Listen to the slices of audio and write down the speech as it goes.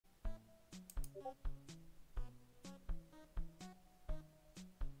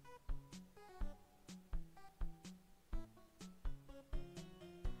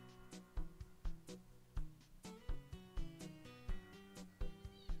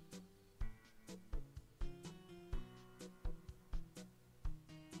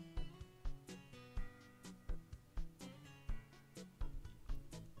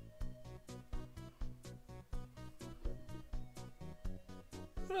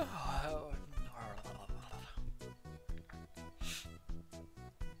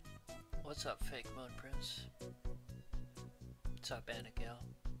What's up, fake Moon Prince? What's up, Annagale?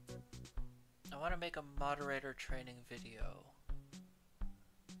 I want to make a moderator training video.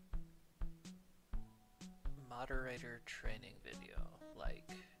 Moderator training video, like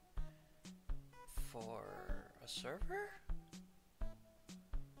for a server?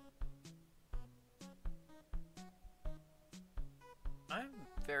 I'm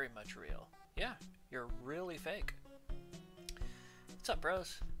very much real. Yeah, you're really fake. What's up,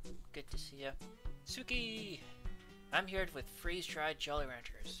 bros? Good to see ya. Suki! I'm here with freeze-dried Jolly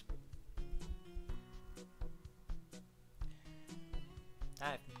Ranchers.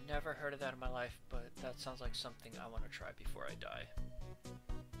 I've never heard of that in my life, but that sounds like something I want to try before I die.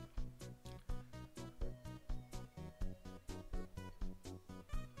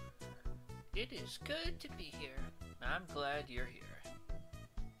 It is good to be here. I'm glad you're here.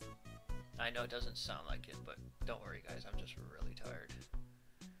 I know it doesn't sound like it, but don't worry guys, I'm just really tired.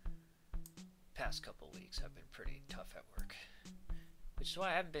 Past couple weeks have been pretty tough at work, which is why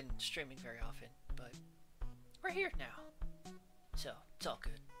I haven't been streaming very often, but we're here now, so it's all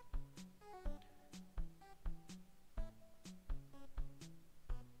good.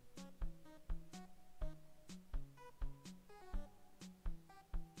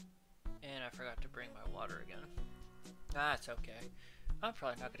 And I forgot to bring my water again. Ah, it's okay. I'm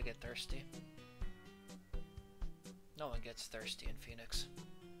probably not gonna get thirsty. No one gets thirsty in Phoenix.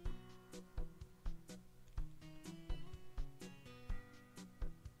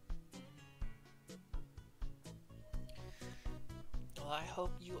 Well, I hope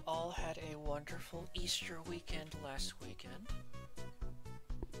you all had a wonderful Easter weekend last weekend.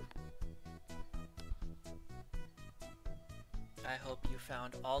 I hope you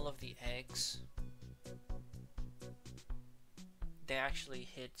found all of the eggs. They actually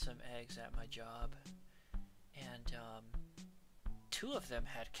hid some eggs at my job, and 2 of them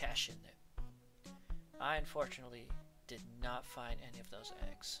had cash in it. I unfortunately did not find any of those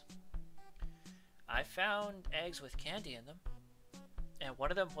eggs. I found eggs with candy in them, and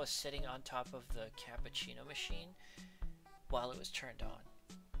one of them was sitting on top of the cappuccino machine while it was turned on.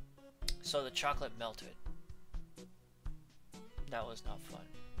 So the chocolate melted. That was not fun.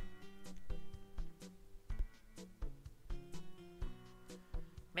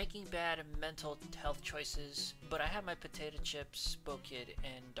 Making bad mental health choices, but I have my potato chips, Bo-Kid,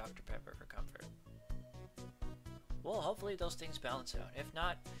 and Dr. Pepper for comfort. Well, hopefully those things balance out. If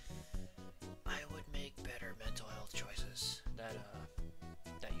not, I would make better mental health choices. That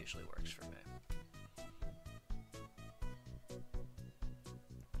usually works for me.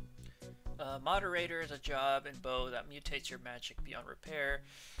 Moderator is a job in Bo that mutates your magic beyond repair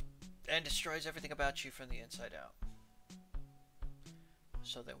and destroys everything about you from the inside out.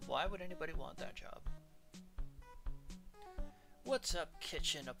 So then why would anybody want that job? What's up,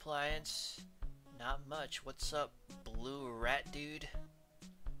 kitchen appliance? Not much. What's up, blue rat dude?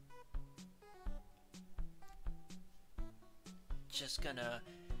 Just gonna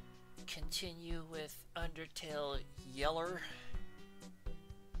continue with Undertale Yeller.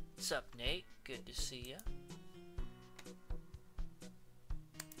 What's up, Nate? Good to see ya.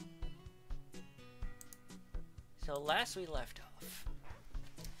 So last we left off,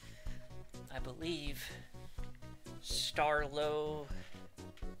 I believe Starlo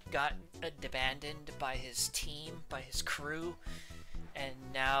got abandoned by his team, by his crew, and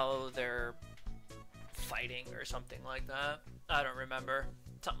now they're fighting or something like that. I don't remember.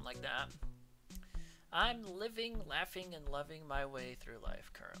 Something like that. I'm living, laughing, and loving my way through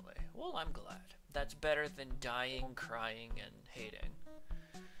life currently. Well, I'm glad. That's better than dying, crying, and hating.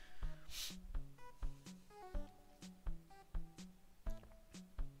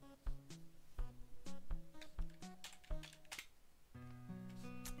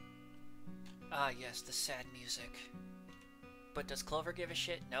 Ah, yes, the sad music. But does Clover give a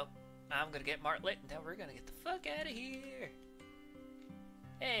shit? Nope. I'm gonna get Martlet, and then we're gonna get the fuck out of here.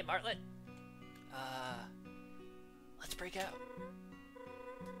 Hey, Martlet. Let's break out.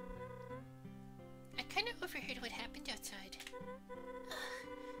 I kind of overheard what happened outside.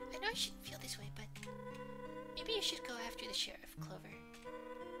 I know I shouldn't feel this way, but maybe you should go after the sheriff, Clover.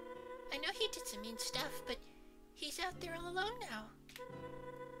 I know he did some mean stuff, but he's out there all alone now.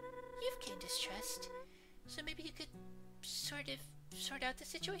 You've gained his trust, so maybe you could sort out the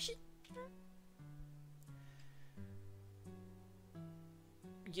situation?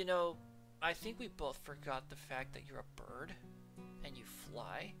 You know, I think we both forgot the fact that you're a bird and you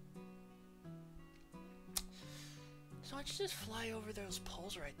fly. So why don't you just fly over those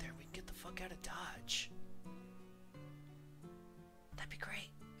poles right there and we can get the fuck out of Dodge? That'd be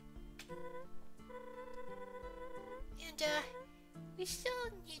great. And, we still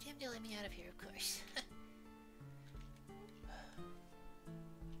need him to let me out of here, of course.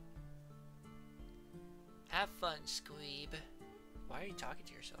 Have fun, Squeeb. Why are you talking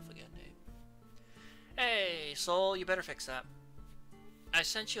to yourself again, Nate? Hey, Soul, you better fix that. I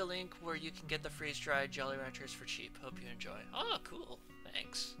sent you a link where you can get the freeze-dried Jolly Ranchers for cheap. Hope you enjoy. Oh, cool.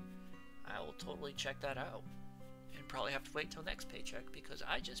 Thanks. I will totally check that out. And probably have to wait till next paycheck because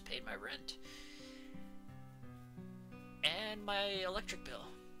I just paid my rent. And my electric bill.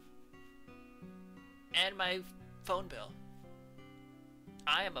 And my phone bill.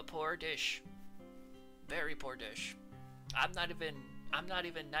 I am a poor dish. Very poor dish. I'm not even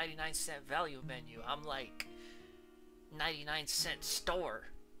 99-cent value menu. I'm like 99-cent store.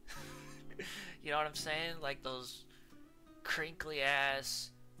 You know what I'm saying? Like those crinkly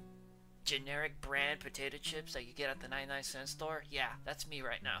ass generic brand potato chips that you get at the 99-cent store. Yeah, that's me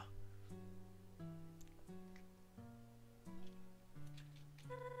right now.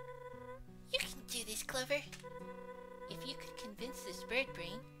 You can do this, Clover. If you could convince this bird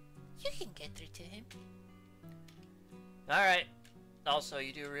brain, you can get through to him. Alright. Also,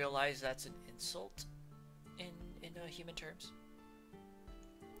 you do realize that's an insult in human terms?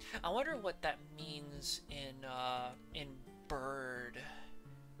 I wonder what that means in bird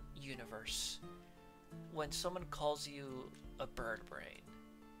universe. When someone calls you a bird brain.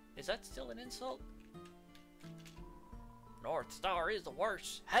 Is that still an insult? North Star is the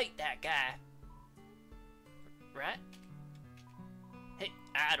worst. Hate that guy. Right? Hey,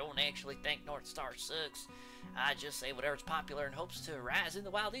 I don't actually think North Star sucks. I just say whatever's popular in hopes to rise in the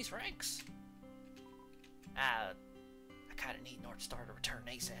Wild East ranks. I kinda need North Star to return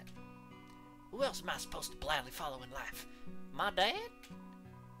ASAP. Who else am I supposed to blindly follow in life? My dad?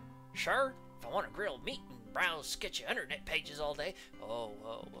 Sure, if I want to grill meat and browse sketchy internet pages all day. Oh,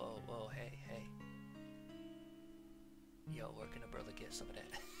 whoa, whoa, whoa, hey, hey. Yo, where can a brother get some of that?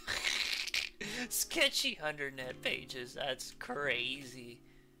 Sketchy internet pages, that's crazy.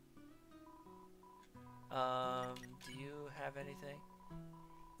 Do you have anything?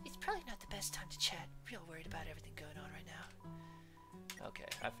 It's probably not the best time to chat. Real worried about everything going on right now. Okay,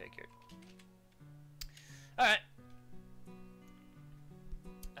 I figured. Alright.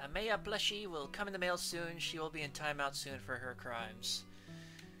 Maya Plushie will come in the mail soon. She will be in timeout soon for her crimes.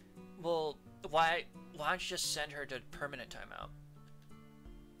 Well, why don't you just send her to permanent timeout?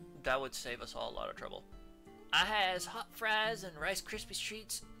 That would save us all a lot of trouble. I has hot fries and Rice Krispie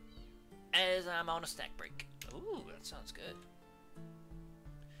treats as I'm on a snack break. Ooh, that sounds good.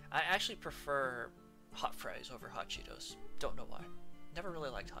 I actually prefer hot fries over hot Cheetos. Don't know why. Never really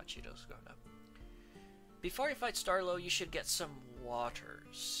liked hot Cheetos growing up. Before you fight Starlo, you should get some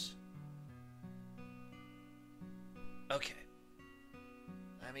waters. Okay.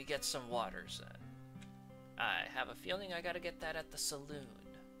 Let me get some waters then. I have a feeling I gotta get that at the saloon.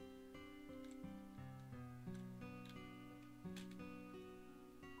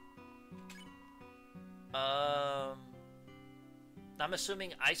 I'm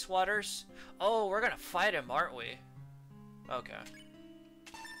assuming ice waters. Oh, we're gonna fight him, aren't we? Okay.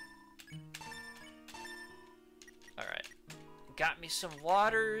 Alright. Got me some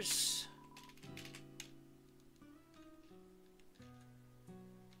waters.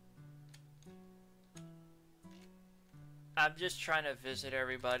 I'm just trying to visit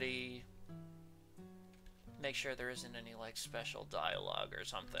everybody. Make sure there isn't any, like, special dialogue or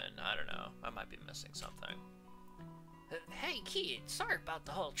something. I don't know. I might be missing something. Hey, kid, sorry about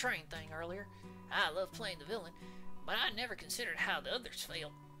the whole train thing earlier. I love playing the villain, but I never considered how the others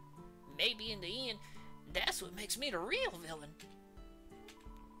failed. Maybe in the end, that's what makes me the real villain.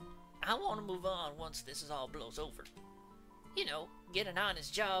 I want to move on once this is all blows over. You know, get an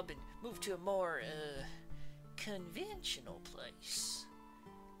honest job and move to a more, conventional place.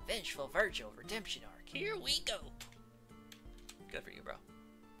 Vengeful Virgil Redemption Arc. Here we go. Good for you, bro.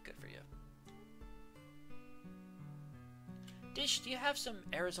 Good for you. Dish, do you have some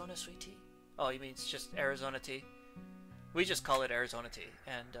Arizona sweet tea? Oh, you mean it's just Arizona tea? We just call it Arizona tea.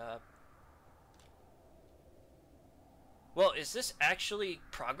 And, well, is this actually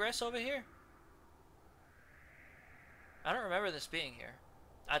progress over here? I don't remember this being here.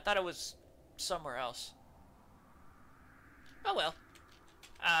 I thought it was somewhere else. Oh well.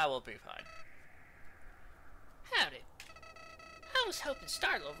 I will be fine. Howdy. I was hoping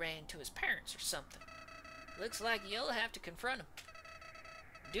Starlo ran into his parents or something. Looks like you'll have to confront him.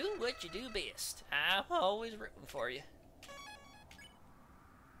 Do what you do best. I'm always rooting for you.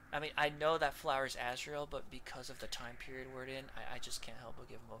 I mean, I know that flower's Azrael, but because of the time period we're in, I just can't help but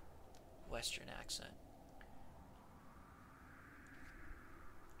give him a Western accent.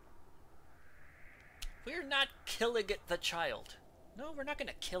 We're not killing the child. No, we're not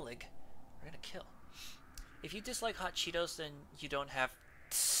gonna killing. We're gonna kill. If you dislike hot Cheetos, then you don't have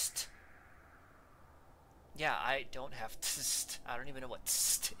tst. Yeah, I don't have tst. I don't even know what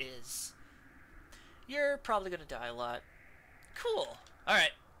tst is. You're probably gonna die a lot. Cool.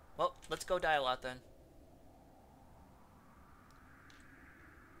 Alright. Well, let's go die a lot then.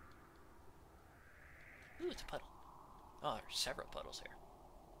 Ooh, it's a puddle. Oh, there's several puddles here.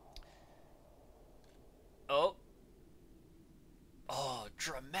 Oh. Oh,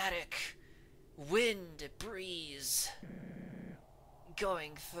 dramatic wind breeze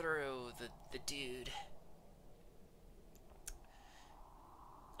going through the dude.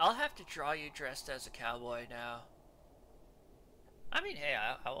 I'll have to draw you dressed as a cowboy now. I mean, hey,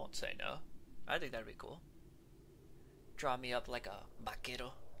 I won't say no. I think that'd be cool. Draw me up like a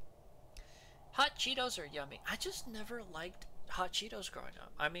vaquero. Hot Cheetos are yummy. I just never liked hot Cheetos growing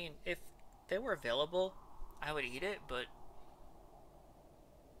up. I mean, if they were available, I would eat it, but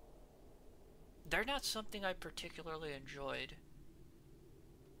they're not something I particularly enjoyed.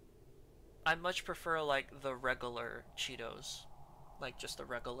 I much prefer, like, the regular Cheetos. Like, just the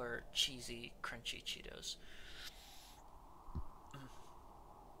regular, cheesy, crunchy Cheetos.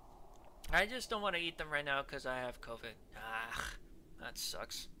 I just don't want to eat them right now because I have COVID. Ah, that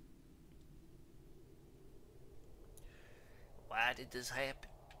sucks. Why did this happen?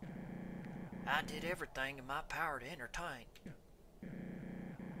 I did everything in my power to entertain,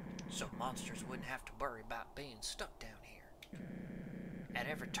 so monsters wouldn't have to worry about being stuck down here. At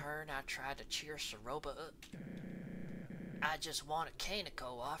every turn, I tried to cheer Saroba up. I just wanted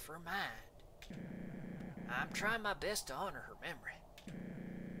Kaneko off her mind. I'm trying my best to honor her memory.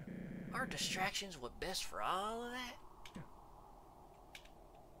 Are distractions what best for all of that?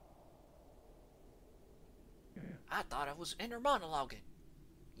 I thought I was inner monologuing.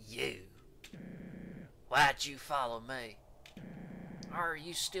 You. Why'd you follow me? Are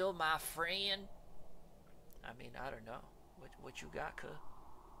you still my friend? I mean, I don't know. What you got, cuh?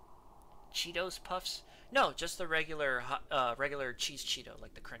 Cheetos Puffs? No, just the regular regular cheese Cheeto,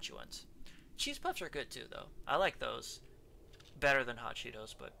 like the crunchy ones. Cheese Puffs are good too, though. I like those better than hot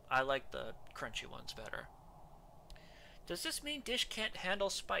Cheetos, but I like the crunchy ones better. Does this mean Dish can't handle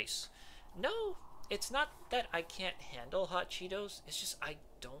spice? No, it's not that I can't handle hot Cheetos. It's just I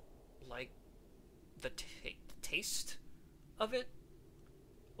don't like the taste of it,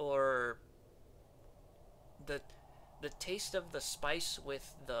 or the taste of the spice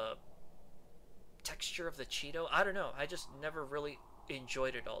with the texture of the Cheeto. I don't know. I just never really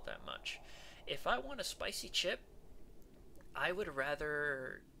enjoyed it all that much. If I want a spicy chip, I would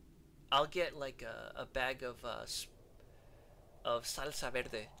rather. I'll get like a bag of salsa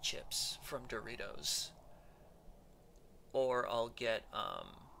verde chips from Doritos, or I'll get oh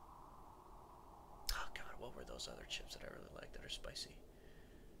god, what were those other chips that I really like that are spicy?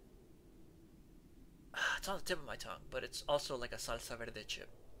 It's on the tip of my tongue, but it's also like a salsa verde chip.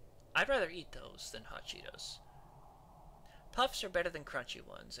 I'd rather eat those than hot Cheetos. Puffs are better than crunchy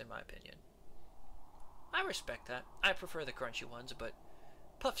ones, in my opinion. I respect that. I prefer the crunchy ones, but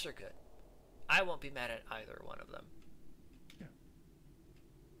Puffs are good. I won't be mad at either one of them.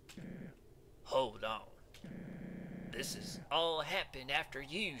 Hold on. This has all happened after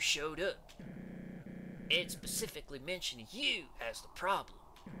you showed up. It specifically mentioned you as the problem.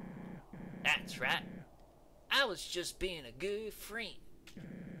 That's right. I was just being a good friend.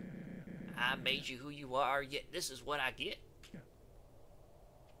 I made you who you are, yet this is what I get.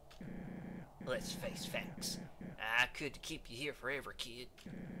 Let's face facts. I could keep you here forever, kid.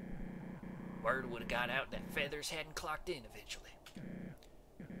 Word would have got out that Feathers hadn't clocked in eventually.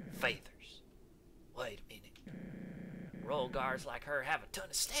 Feathers. Wait a minute. Royal guards like her have a ton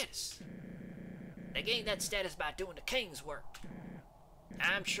of status. They gained that status by doing the king's work.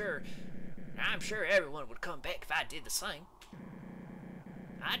 I'm sure everyone would come back if I did the same.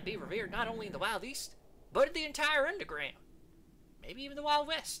 I'd be revered not only in the Wild East, but in the entire Underground. Maybe even the Wild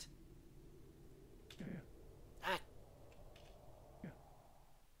West.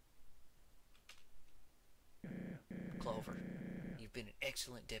 Clover, you've been an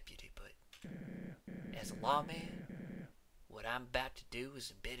excellent deputy, but as a lawman, what I'm about to do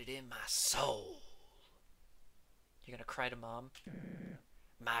is embedded in my soul. You're gonna cry to Mom?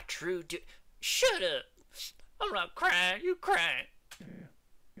 My true Shut up! I'm not crying, you crying.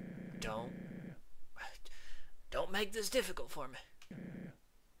 Don't make this difficult for me.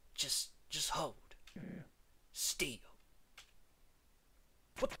 Just hold. Still.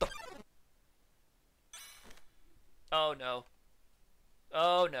 What the? Oh no.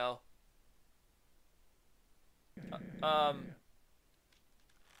 Oh no.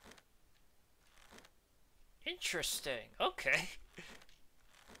 Interesting. Okay.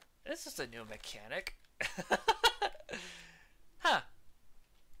 This is a new mechanic. Huh.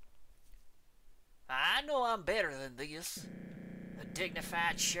 I know I'm better than this. A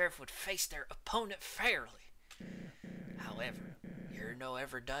dignified sheriff would face their opponent fairly. However, you're no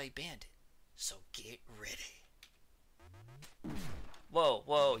everyday bandit, so get ready. Whoa,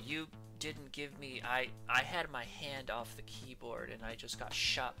 whoa, you didn't give me... I had my hand off the keyboard and I just got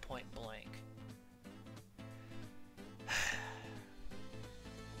shot point blank.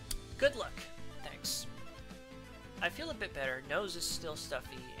 Good luck. Thanks. I feel a bit better. Nose is still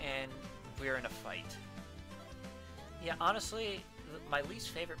stuffy and we're in a fight. Yeah, honestly, my least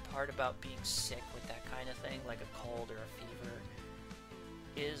favorite part about being sick with that kind of thing, like a cold or a fever,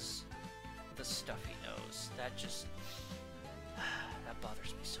 is the stuffy nose. That just... that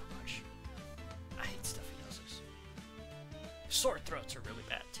bothers me so much. I hate stuffy noses. Sore throats are really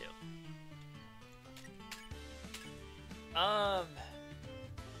bad, too.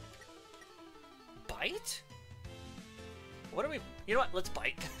 Bite? What are we... You know what? Let's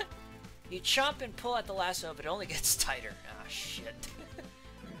bite. You chomp and pull at the lasso, but it only gets tighter. Ah, shit.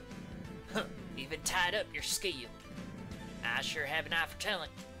 Even tied up, you're skilled. I sure have an eye for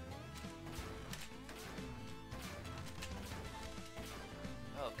talent.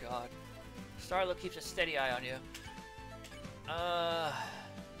 Oh, God. Starlo keeps a steady eye on you.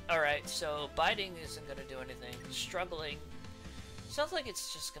 Alright, so biting isn't gonna do anything. Struggling. Sounds like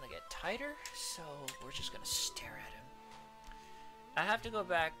it's just gonna get tighter, so we're just gonna stare at him. I have to go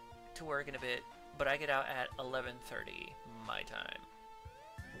back to work in a bit, but I get out at 11:30 my time.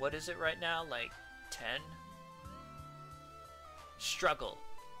 What is it right now? Like 10? Struggle.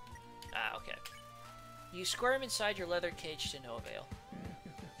 Ah, okay. You squirm inside your leather cage to no avail.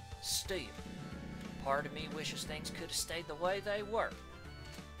 Still, part of me wishes things could have stayed the way they were.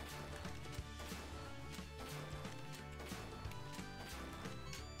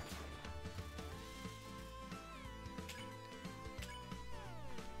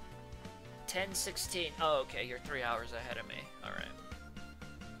 $10:16. Oh, okay, you're 3 hours ahead of me. Alright.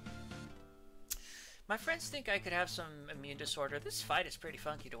 My friends think I could have some immune disorder. This fight is pretty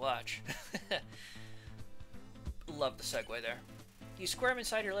funky to watch. Love the segue there. You squirm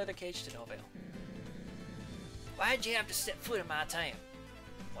inside your leather cage to no avail. Why'd you have to step foot in my town?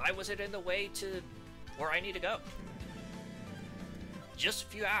 Why was it in the way to where I need to go? Just a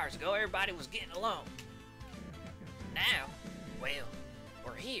few hours ago, everybody was getting along. Now, well,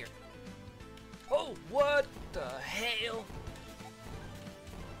 we're here. Oh, what the hell?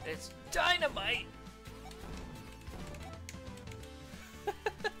 It's dynamite!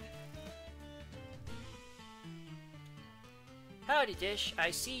 Howdy, Dish.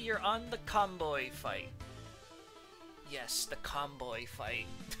 I see you're on the convoy fight. Yes, the convoy fight.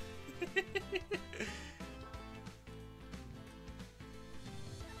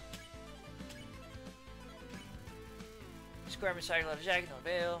 Square inside leather jacket, no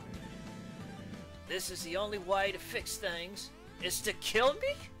veil. This is the only way to fix things, is to kill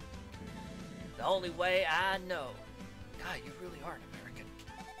me? The only way I know. God, you really are an American.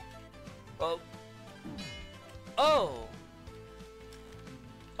 Oh. Oh.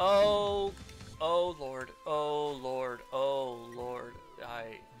 Oh. Oh, Lord. Oh, Lord. Oh, Lord.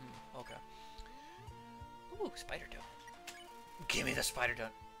 Okay. Ooh, spider don't. Give me the spider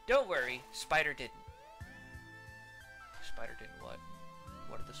don't. Don't worry, spider didn't. Spider didn't what?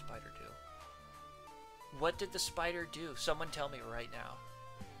 What did the spider do? What did the spider do? Someone tell me right now.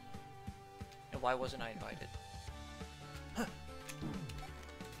 And why wasn't I invited? Huh.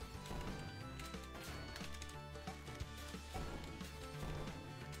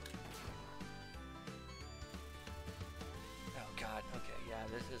 Oh God, okay, yeah,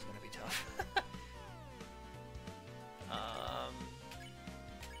 this is gonna be tough. I'm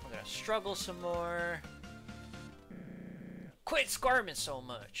gonna struggle some more. Quit squirming so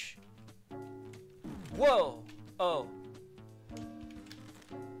much. Whoa! Oh.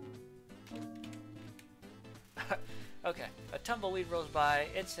 Okay, a tumbleweed rolls by.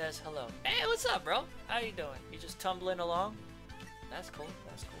 It says hello. Hey, what's up, bro? How you doing? You just tumbling along? That's cool.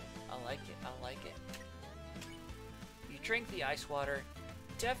 That's cool. I like it. I like it. You drink the ice water.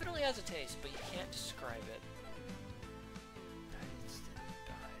 Definitely has a taste, but you can't describe it.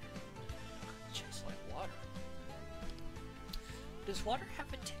 It tastes like water. Does water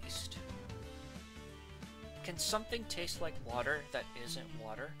have a taste? Can something taste like water that isn't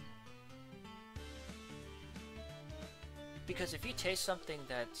water? Because if you taste something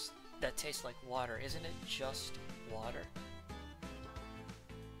that tastes like water, isn't it just water?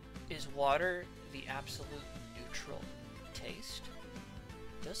 Is water the absolute neutral taste?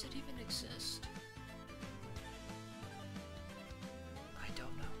 Does it even exist?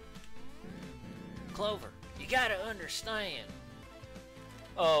 Clover, you gotta understand.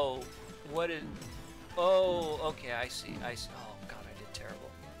 Oh, what is... Oh, okay, I see. Oh, God, I did terrible.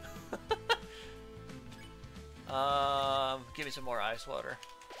 Give me some more ice water.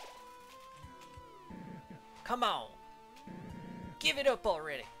 Come on. Give it up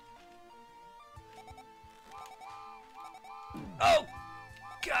already. Oh,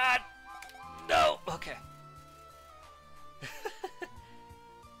 God. No. Okay.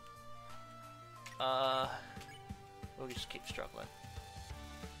 We'll just keep struggling.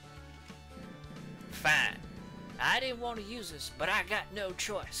 Fine. I didn't want to use this, but I got no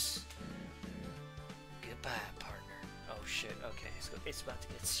choice. Goodbye, partner. Oh shit, okay, it's about to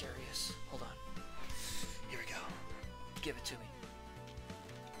get serious. Hold on. Here we go. Give it to me.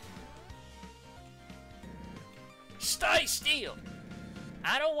 Stay still!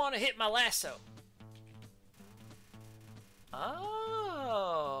 I don't want to hit my lasso.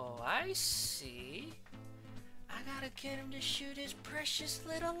 Oh, I see. I gotta get him to shoot his precious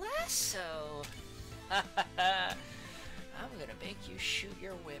little lasso. I'm gonna make you shoot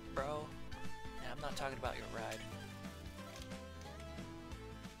your whip, bro. And I'm not talking about your ride.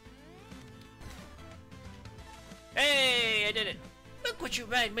 Hey, I did it! Look what you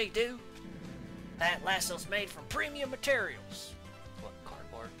made me do! That lasso's made from premium materials. What,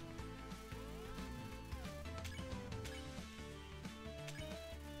 cardboard?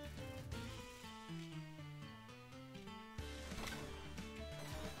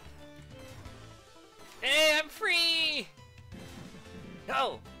 Hey, I'm free!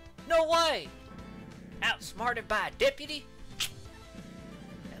 No! No way! Outsmarted by a deputy?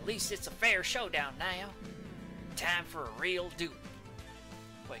 At least it's a fair showdown now. Time for a real duel.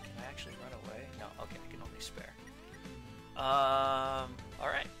 Wait, can I actually run away? No, okay, I can only spare.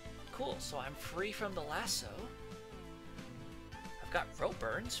 Alright. Cool, so I'm free from the lasso. I've got rope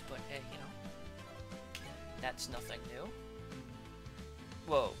burns, but hey, you know. That's nothing new.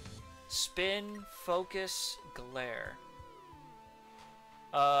 Whoa. Spin, focus, glare.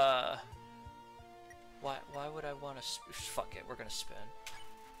 Why would I want to... Fuck it, we're gonna spin.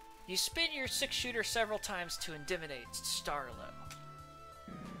 You spin your 6-shooter several times to intimidate Starlo.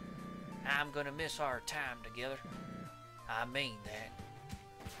 I'm gonna miss our time together. I mean that.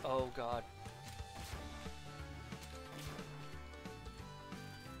 Oh god.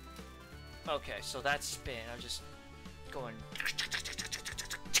 Okay, so that's spin. I'm just going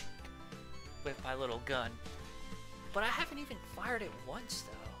with my little gun. But I haven't even fired it once,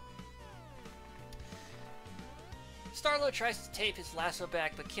 though. Starlo tries to tape his lasso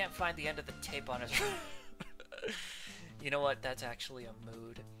back, but can't find the end of the tape on his... You know what? That's actually a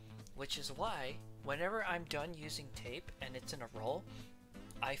mood. Which is why, whenever I'm done using tape and it's in a roll,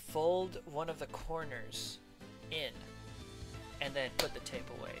 I fold one of the corners in and then put the tape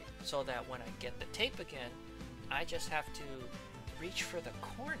away. So that when I get the tape again, I just have to reach for the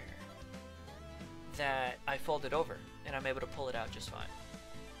corner that I folded over, and I'm able to pull it out just fine.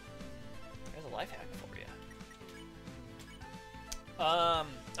 There's a life hack for you.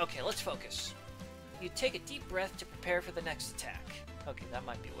 Okay, let's focus. You take a deep breath to prepare for the next attack. Okay, that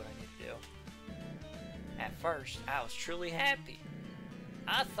might be what I need to do. At first, I was truly happy.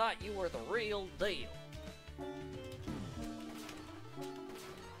 I thought you were the real deal.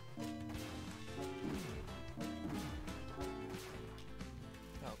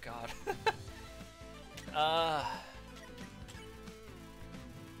 Oh god.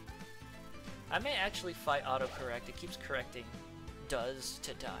 I may actually fight autocorrect. It keeps correcting does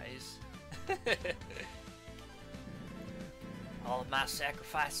to dies. All of my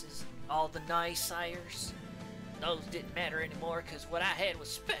sacrifices, all the naysayers, those didn't matter anymore because what I had was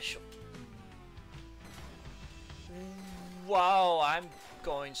special. Wow, I'm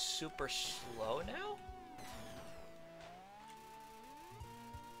going super slow now?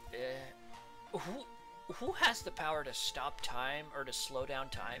 Who has the power to stop time or to slow down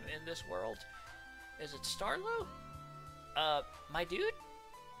time in this world? Is it Starlo? My dude?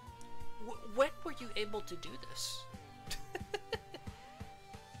 When were you able to do this?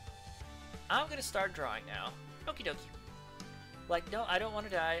 I'm gonna start drawing now. Okie dokie. Like, no, I don't want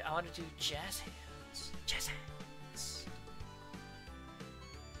to die. I want to do jazz hands. Jazz hands.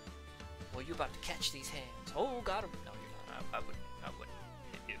 Well, you about to catch these hands. Oh, got him. No, you're not. I wouldn't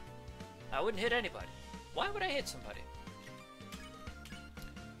hit you. I wouldn't hit anybody. Why would I hit somebody?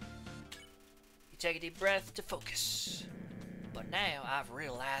 You take a deep breath to focus. But now I've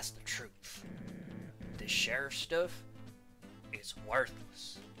realized the truth. This sheriff stuff is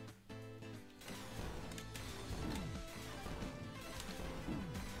worthless.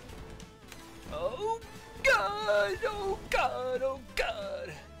 Oh god, oh god, oh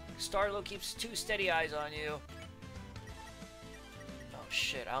god. Starlo keeps 2 steady eyes on you. Oh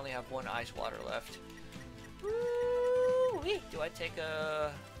shit, I only have 1 ice water left. Woo-wee. Do I take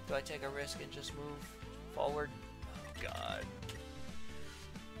a risk and just move forward? Oh god.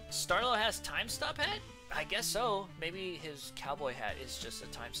 Starlo has time stop hat? I guess so. Maybe his cowboy hat is just a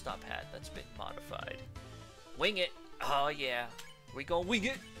time stop hat that's been modified. Wing it. Oh yeah. We gonna wing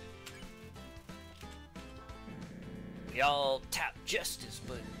it. We all tap justice,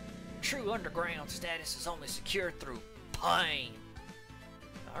 but true underground status is only secured through pain.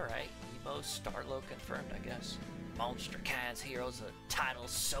 Alright, Emo Starlo confirmed, I guess. Monster Kind's heroes a title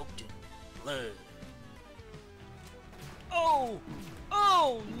soaked in blood. Oh!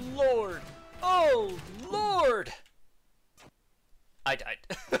 Oh, Lord! Oh, Lord! I died.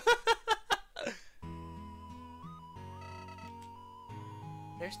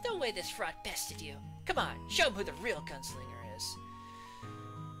 There's no way this fraud bested you. Come on, show him who the real gunslinger is.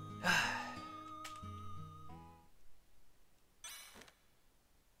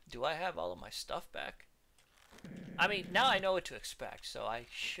 Do I have all of my stuff back? I mean, now I know what to expect, so I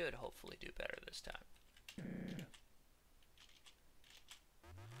should hopefully do better this time.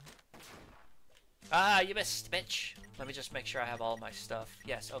 Ah, you missed, bitch. Let me just make sure I have all my stuff.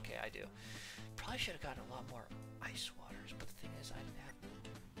 Yes, okay, I do. Probably should have gotten a lot more ice waters, but the thing is, I didn't have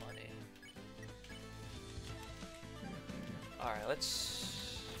money. Alright,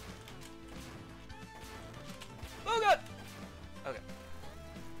 let's... Oh god! Okay.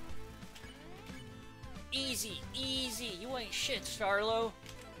 Easy, easy. You ain't shit, Starlo.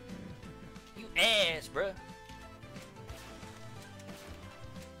 You ass, bruh.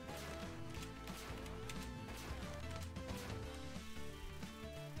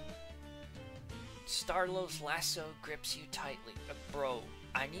 Starlo's lasso grips you tightly. Bro,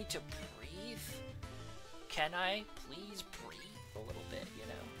 I need to breathe? Can I please breathe a little bit, you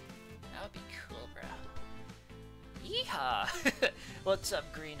know? That would be cool, bro. Yeehaw! What's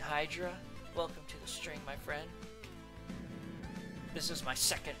up, Green Hydra? Welcome to the stream, my friend. This is my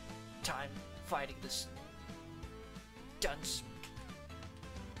 2nd time fighting this dunce.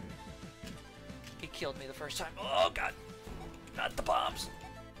 He killed me the first time. Oh god! Not the bombs!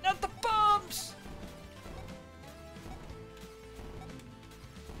 Not the bombs!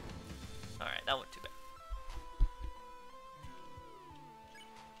 Alright, that wasn't too bad.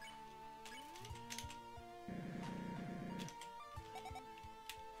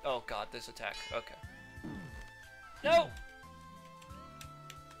 Oh god, this attack. Okay. No!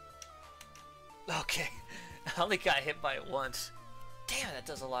 Okay. I only got hit by it once. Damn, that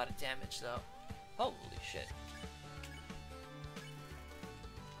does a lot of damage though. Holy shit.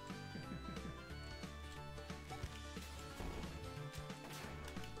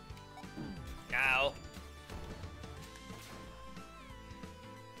 Ow.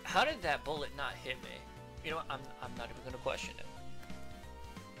 How did that bullet not hit me? You know what? I'm not even gonna question it.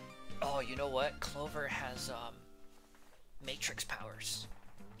 Oh, you know what? Clover has Matrix powers.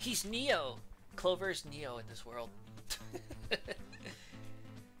 He's Neo. Clover's Neo in this world.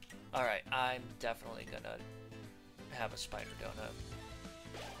 Alright, I'm definitely gonna have a spider donut.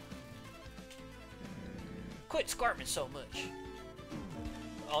 Quit squirming so much.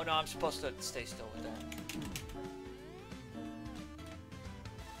 Oh no, I'm supposed to stay still with that.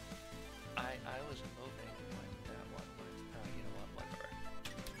 I wasn't moving when that one went. Oh, you know what? Whatever.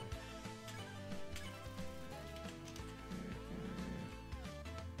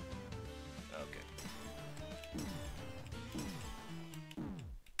 Okay.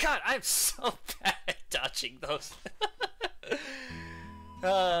 God, I'm so bad at dodging those.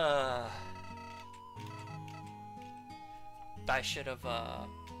 I should have,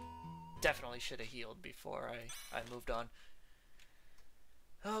 definitely should have healed before I moved on.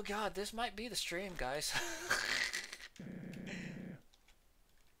 Oh god, this might be the stream, guys.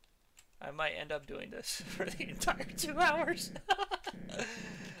 I might end up doing this for the entire 2 hours.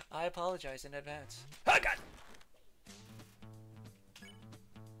 I apologize in advance. Oh god!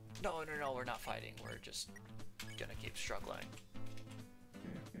 No, no, no, we're not fighting. We're just gonna keep struggling.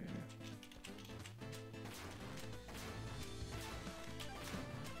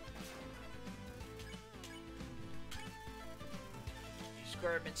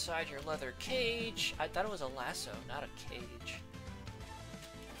 Grab inside your leather cage. I thought it was a lasso, not a cage.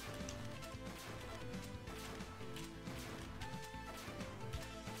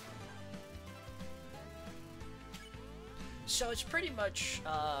 So it's pretty much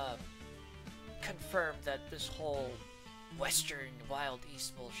confirmed that this whole Western Wild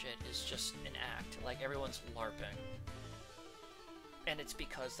East bullshit is just an act. Like, everyone's LARPing. And it's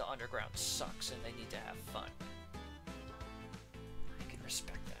because the underground sucks and they need to have fun.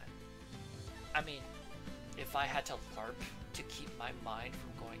 Respect that. I mean, if I had to LARP to keep my mind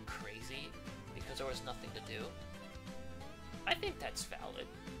from going crazy because there was nothing to do, I think that's valid.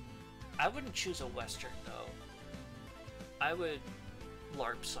 I wouldn't choose a Western, though. I would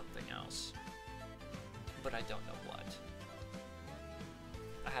LARP something else. But I don't know what.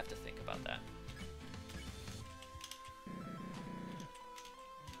 I have to think about that.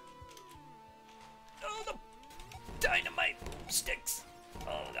 Oh, the dynamite sticks!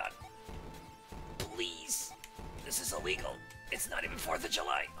 Oh, God. Please! This is illegal. It's not even 4th of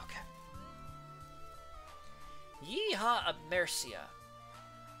July. Okay. Yeehaw, Americia.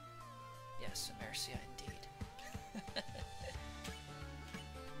 Yes, Americia indeed.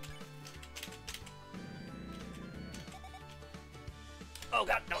 Oh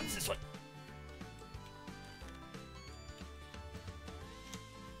God, no, it's this one.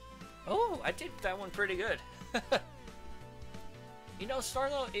 Oh, I did that one pretty good. You know,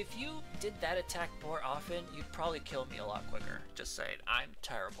 Starlo, if you did that attack more often, you'd probably kill me a lot quicker. Just saying, I'm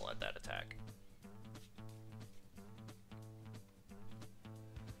terrible at that attack.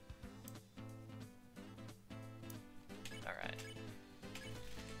 Alright.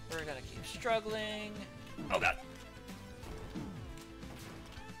 We're gonna keep struggling. Oh God!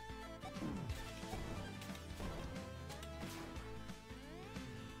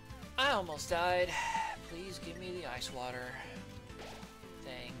 I almost died. Please give me the ice water.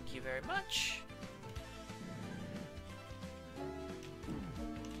 Thank you very much.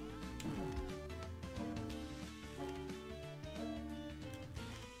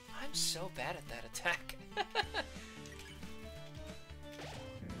 I'm so bad at that attack.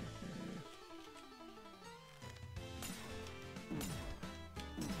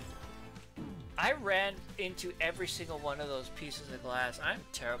 I ran into every single one of those pieces of glass. I'm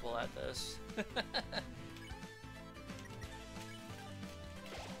terrible at this.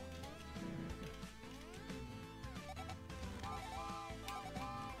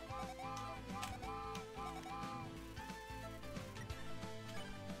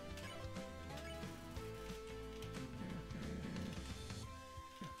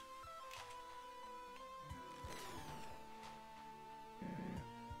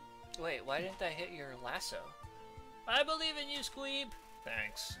 Wait, why didn't I hit your lasso? I believe in you, Squeeb!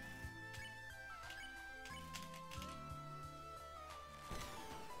 Thanks.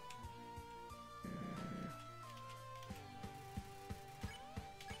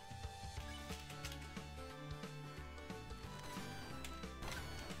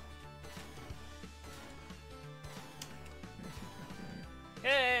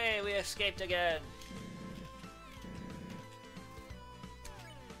 Hey, we escaped again!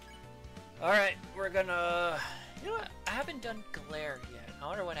 Alright, we're gonna... You know what? I haven't done glare yet. I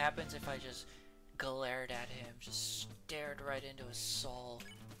wonder what happens if I just glared at him. Just stared right into his soul.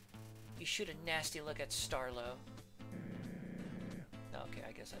 You shoot a nasty look at Starlo. Okay,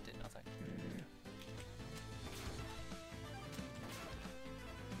 I guess I did nothing.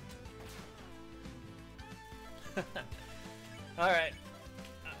 Alright.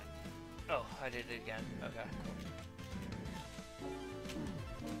 Oh, I did it again. Okay, cool.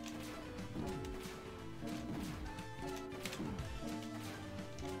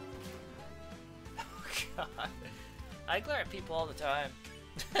 God. I glare at people all the time.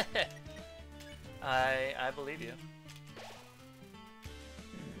 I believe you.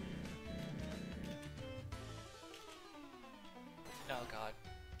 Oh God.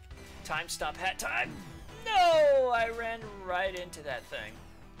 Time stop hat time! No! I ran right into that thing.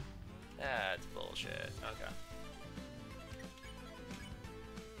 That's bullshit. Okay.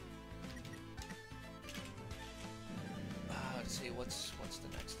 Let's see, what's the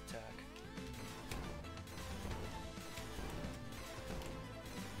next attack?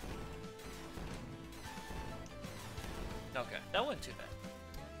 Okay, that wasn't too bad.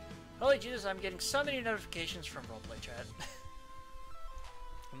 Holy Jesus, I'm getting so many notifications from roleplay chat.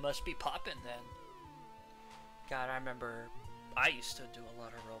 It must be poppin' then. God, I remember I used to do a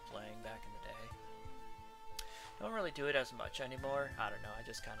lot of roleplaying back in the day. Don't really do it as much anymore. I don't know, I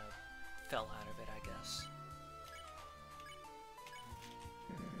just kind of fell out of it, I guess.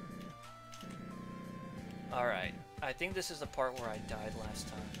 Alright, I think this is the part where I died last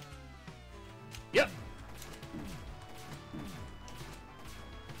time. Yep!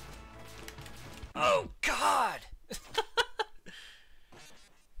 Oh, God!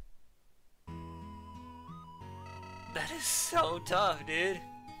 That is so tough, dude.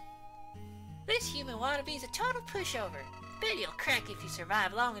 This human wannabe's a total pushover. Bet you'll crack if you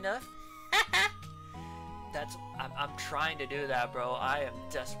survive long enough. I'm trying to do that, bro. I am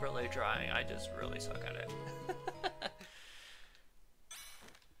desperately trying. I just really suck at it.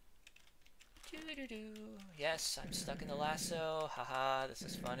 Yes, I'm stuck in the lasso. Haha, this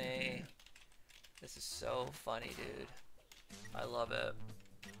is funny. This is so funny, dude. I love it.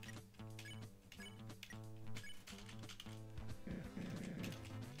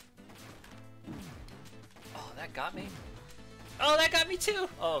 Oh, that got me? Oh, that got me too!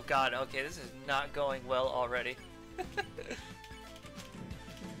 Oh god, okay, this is not going well already.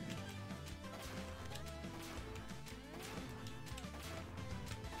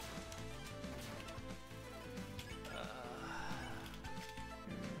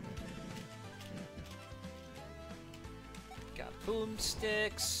 Got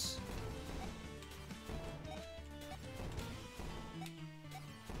boomsticks.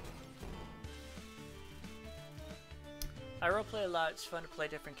 I roleplay a lot. It's fun to play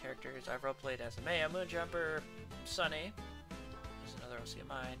different characters. I've roleplayed as a Maya, Moonjumper, Sunny. There's another OC of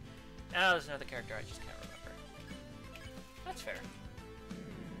mine. Now there's another character I just can't remember. That's fair.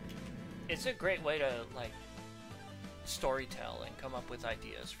 It's a great way to, like, storytell and come up with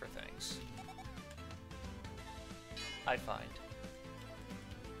ideas for things. I find.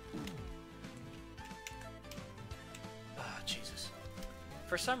 Oh, Jesus.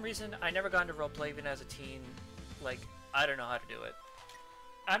 For some reason, I never got into roleplay even as a teen. Like, I don't know how to do it.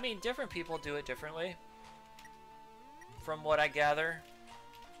 I mean, different people do it differently. From what I gather.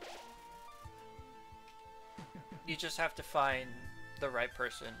 You just have to find the right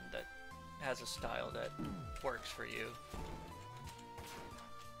person that has a style that works for you.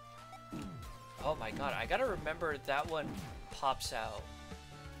 Oh my god, I gotta remember that one pops out.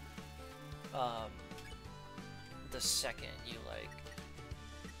 The second you, like...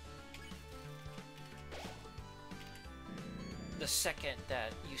 The second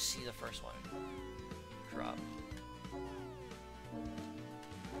that you see the first one drop.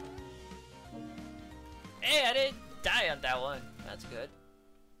 Hey, I didn't die on that one. That's good.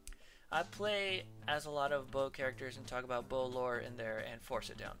 I play as a lot of bow characters and talk about bow lore in there and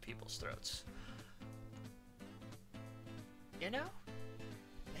force it down people's throats. You know?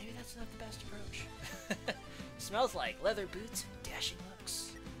 Maybe that's not the best approach. Smells like leather boots and dashing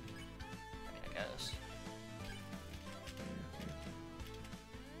looks. I mean, I guess.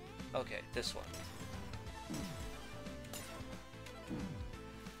 Okay, this one.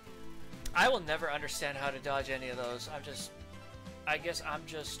 I will never understand how to dodge any of those. I guess I'm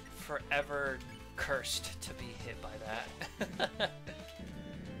just forever cursed to be hit by that.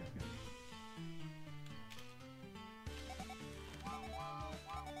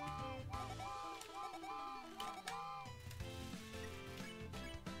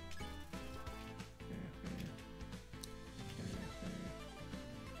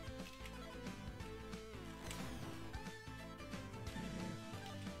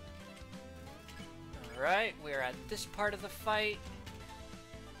 Alright, we're at this part of the fight.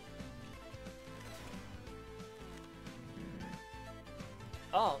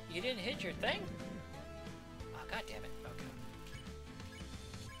 Oh, you didn't hit your thing? Oh, god damn it. Okay.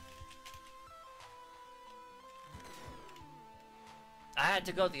 I had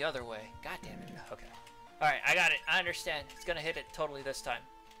to go the other way. God damn it. Okay. Alright, I got it. I understand. It's gonna hit it totally this time.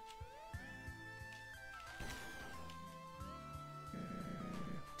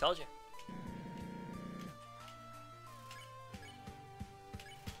 Told you.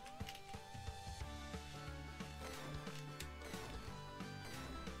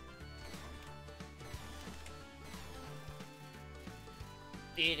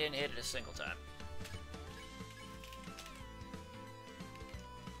 He didn't hit it a single time.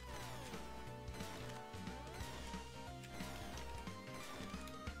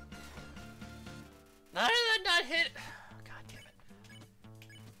 None of them not hit. God damn it.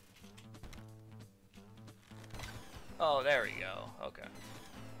 Oh, there we go. Okay.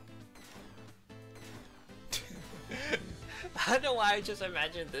 I don't know why I just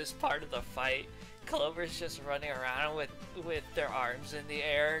imagined this part of the fight. Clover's just running around with their arms in the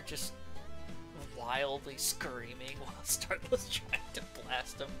air, just wildly screaming while Starless trying to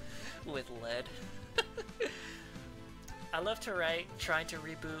blast him with lead. I love to write, trying to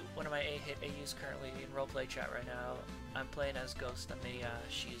reboot one of my A-hit AUs currently in roleplay chat right now. I'm playing as Ghost Amelia.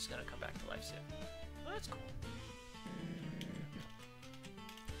 She's gonna come back to life soon. Well, that's cool.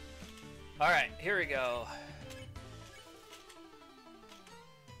 Alright, here we go.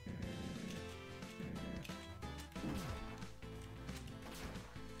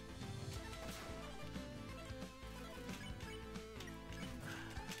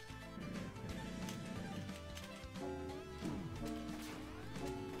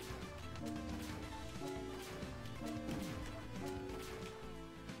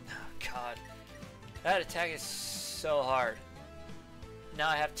 God, that attack is so hard. Now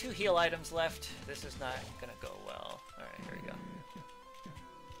I have 2 heal items left. This is not gonna go well. Alright, here we go.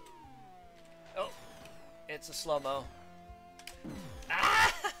 Oh! It's a slow-mo.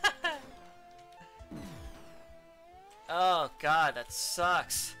 Ah! Oh god, that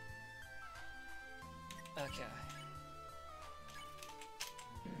sucks. Okay.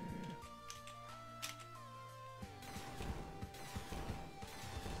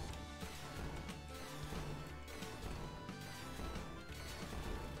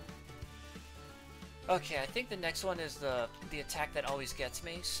 Okay, I think the next one is the attack that always gets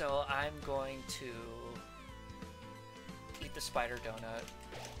me, so I'm going to eat the spider donut.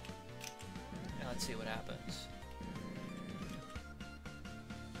 And let's see what happens.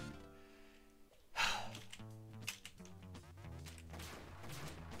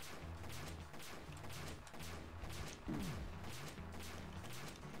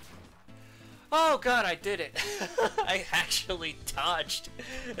 Oh god, I did it! I actually dodged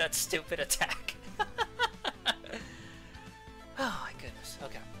that stupid attack. Oh my goodness,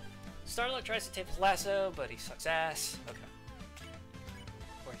 okay. Starlight tries to take his lasso, but he sucks ass. Okay.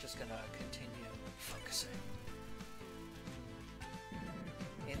 We're just gonna continue focusing.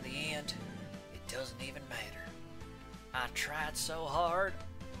 In the end, it doesn't even matter. I tried so hard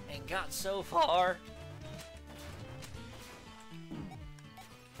and got so far.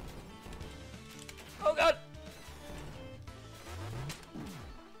 Oh god!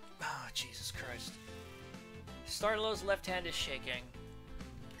 Oh, Jesus Christ. Starlow's left hand is shaking.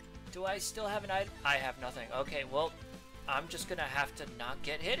 Do I still have an item? I have nothing. Okay, well, I'm just gonna have to not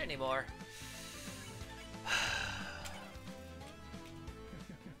get hit anymore.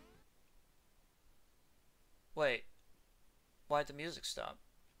 Wait. Why'd the music stop?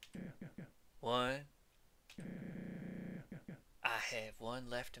 One. I have one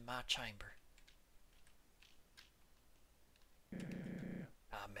left in my chamber.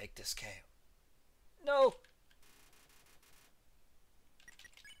 I'll make this count. No!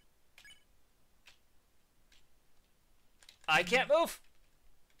 I can't move!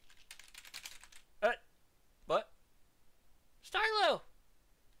 What? Starlo!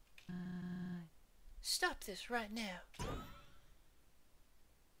 Stop this right now.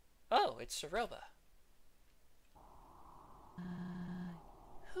 Oh, it's Saroba.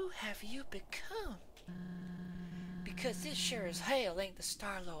 Who have you become? Because this sure as hell ain't the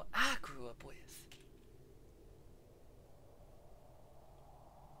Starlo I grew up with.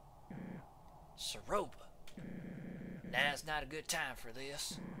 Saroba. Now's not a good time for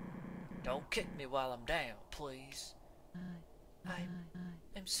this. Don't kick me while I'm down, please.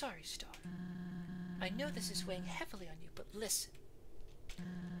 I'm sorry, Star. I know this is weighing heavily on you, but listen.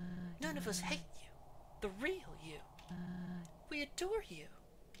 None of us hate you. The real you. We adore you.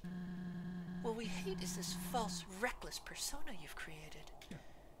 What we hate is this false, reckless persona you've created.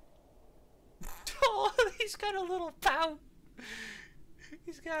 Oh, he's got a little pout.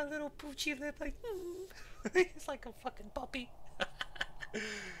 He's got a little poochy lip, like, he's like a fucking puppy.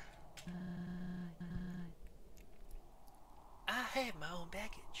 I have my own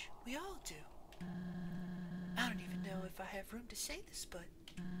baggage. We all do. I don't even know if I have room to say this, but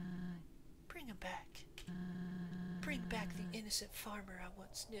bring him back. Bring back the innocent farmer I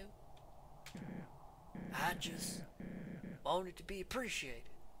once knew. I just wanted to be appreciated,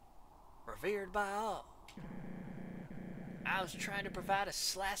 revered by all. I was trying to provide a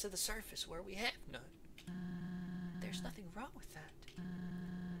slice of the surface where we have none. There's nothing wrong with that.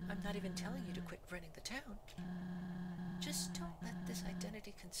 I'm not even telling you to quit running the town. Just don't let this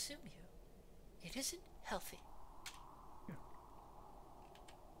identity consume you. It isn't healthy.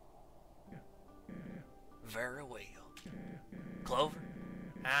 Very well. Clover,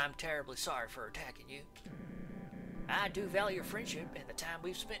 I'm terribly sorry for attacking you. I do value your friendship and the time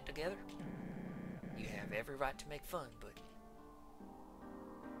we've spent together. You have every right to make fun, but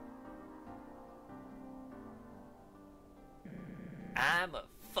I'm a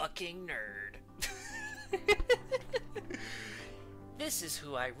fucking nerd. This is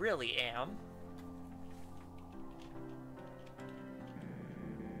who I really am.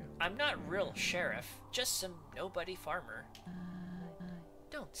 I'm not real sheriff, just some nobody farmer.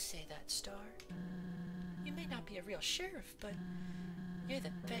 Don't say that, Star. You may not be a real sheriff, but you're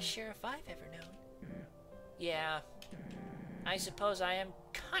the best sheriff I've ever known. Yeah, I suppose I am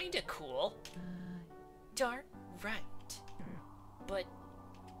kinda cool. Darn right. But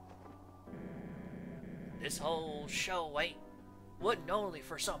this whole show wasn't only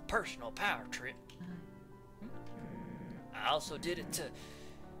for some personal power trip. I also did it to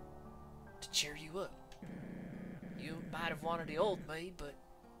cheer you up. You might have wanted the old me, but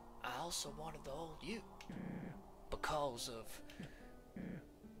I also wanted the old you. Because of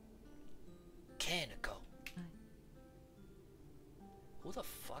Kaneko. Who the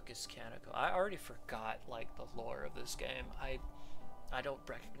fuck is Kaneko? I already forgot, like, the lore of this game. I don't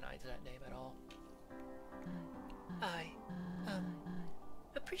recognize that name at all. I,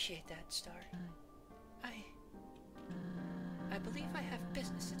 appreciate that, Star. I believe I have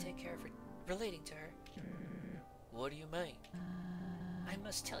business to take care of relating to her. What do you mean? I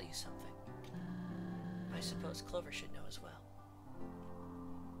must tell you something. I suppose Clover should know as well.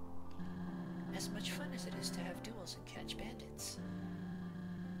 As much fun as it is to have duels and catch bandits,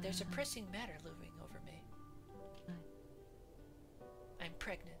 there's a pressing matter looming over me. I'm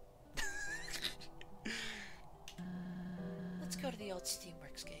pregnant. Let's go to the old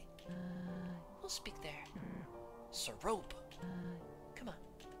Steamworks gate. We'll speak there. Saroba. Come on.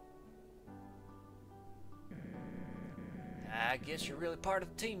 I guess you're really part of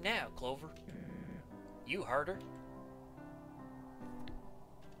the team now, Clover. You heard her.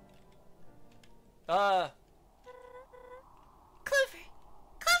 Clover!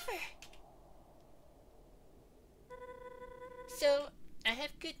 Clover! So, I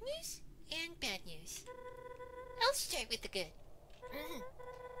have good news and bad news. I'll start with the good.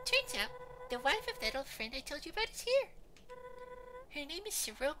 Turns out, the wife of that old friend I told you about is here. Her name is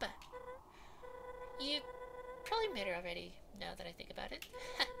Saroba. You probably met her already, now that I think about it.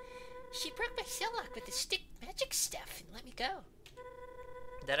 She broke my cell lock with the stick magic stuff and let me go.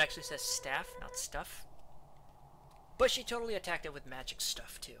 That actually says staff, not stuff. But she totally attacked it with magic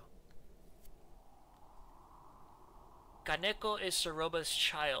stuff, too. Kaneko is Saroba's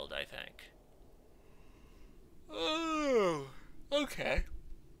child, I think. Oh, okay.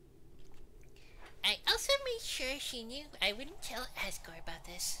 I also made sure she knew I wouldn't tell Asgore about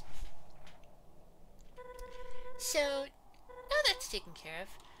this. So, now that's taken care of,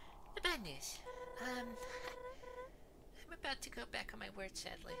 the bad news. I'm about to go back on my word,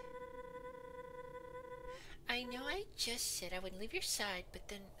 sadly. I know I just said I wouldn't leave your side, but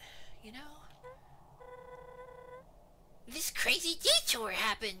then, you know, this crazy detour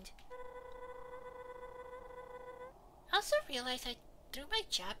happened. I also realized I threw my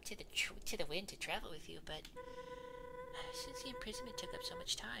job to the wind to travel with you, but since the imprisonment took up so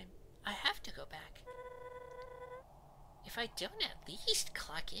much time, I have to go back. If I don't at least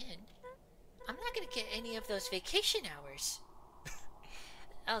clock in, I'm not going to get any of those vacation hours.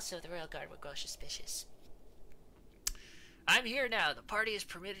 Also, the Royal Guard will grow suspicious. I'm here now. The party is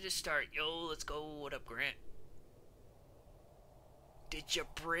permitted to start. Yo, let's go. What up, Grant? Did you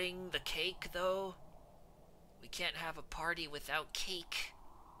bring the cake, though? We can't have a party without cake.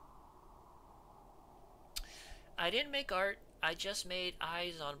 I didn't make art. I just made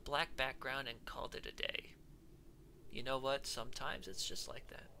eyes on black background and called it a day. You know what? Sometimes it's just like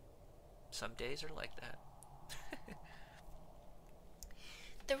that. Some days are like that.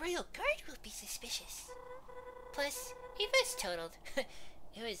 The Royal Guard will be suspicious. Plus, Eva's totaled.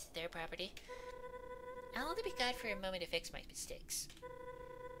 It was their property. I'll only be gone for a moment to fix my mistakes.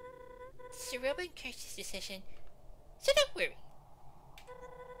 Saroba encouraged this decision, so don't worry.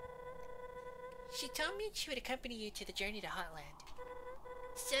 She told me she would accompany you to the journey to Hotland.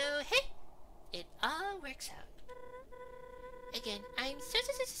 So, hey, it all works out. Again, I'm so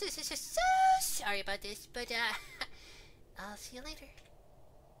sorry about this, but I'll see you later.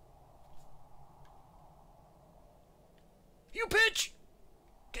 You bitch!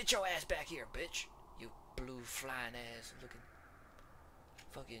 Get your ass back here, bitch. You blue flying ass looking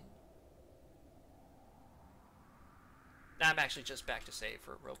fucking... I'm actually just back to save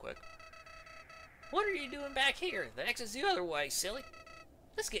for real quick. What are you doing back here? The exit's the other way, silly.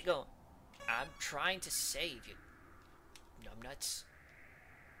 Let's get going. I'm trying to save you, numbnuts.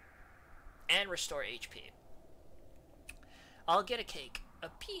 And restore HP. I'll get a cake. A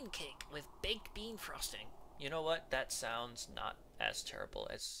bean cake with baked bean frosting. You know what? That sounds not as terrible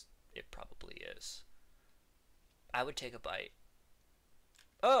as it probably is. I would take a bite.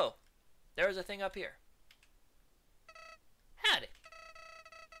 Oh! There's a thing up here. Howdy.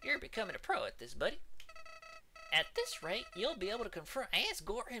 You're becoming a pro at this, buddy. At this rate, you'll be able to confront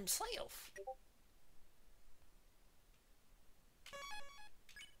Asgore himself.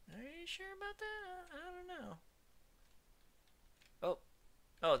 Are you sure about that? I don't know. Oh.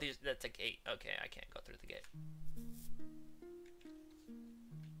 Oh, that's a gate. Okay, I can't go through the gate.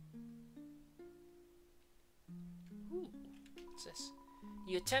 Ooh. What's this?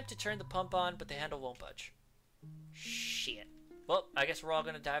 You attempt to turn the pump on, but the handle won't budge. Shit. Well, I guess we're all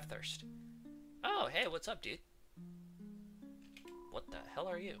gonna die of thirst. Oh, hey, what's up, dude? What the hell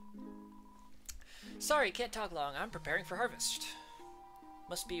are you? Sorry, can't talk long. I'm preparing for harvest.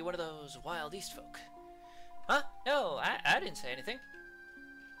 Must be one of those Wild East folk. Huh? No, I didn't say anything.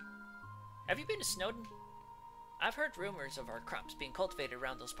 Have you been to Snowden? I've heard rumors of our crops being cultivated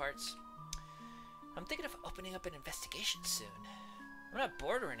around those parts. I'm thinking of opening up an investigation soon. I'm not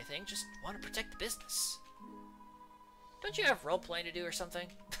bored or anything, just want to protect the business. Don't you have role-playing to do or something?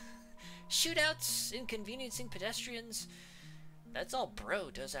 Shootouts, inconveniencing pedestrians. That's all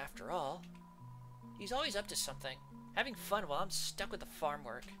Bro does after all. He's always up to something, having fun while I'm stuck with the farm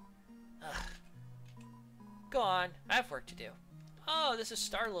work. Ugh. Go on, I have work to do. Oh, this is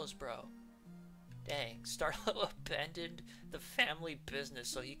Starlow's bro. Dang, Starlow abandoned the family business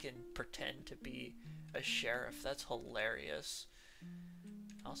so he can pretend to be a sheriff. That's hilarious.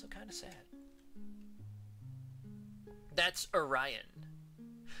 Also kind of sad. That's Orion.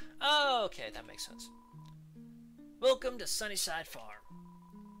 Oh, okay, that makes sense. Welcome to Sunnyside Farm.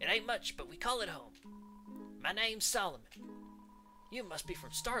 It ain't much, but we call it home. My name's Solomon. You must be from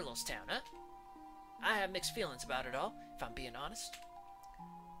Starlow's town, huh? I have mixed feelings about it all, if I'm being honest.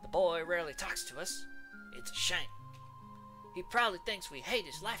 The boy rarely talks to us. It's a shame. He probably thinks we hate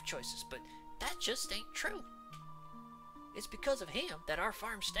his life choices, but that just ain't true. It's because of him that our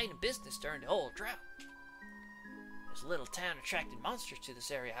farm stayed in business during the old drought. This little town attracted monsters to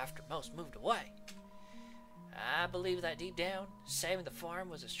this area after most moved away. I believe that deep down, saving the farm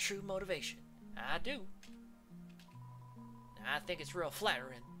was his true motivation. I do. I think it's real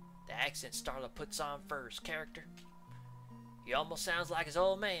flattering, the accent Starla puts on for his character. He almost sounds like his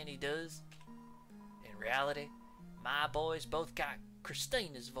old man, he does. In reality, my boys both got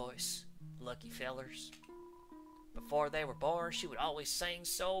Christina's voice. Lucky fellers. Before they were born, she would always sing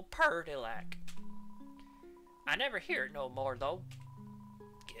so purty-like. I never hear it no more, though.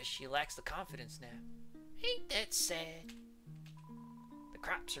 Guess she lacks the confidence now. Ain't that sad? The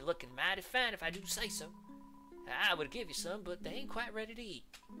crops are looking mighty fine if I do say so. I would give you some, but they ain't quite ready to eat.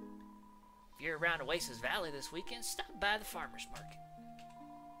 If you're around Oasis Valley this weekend, stop by the farmer's market.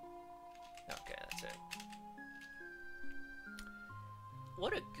 Okay, that's it.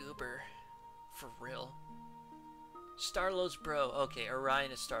 What a goober. For real. Starlow's bro. Okay,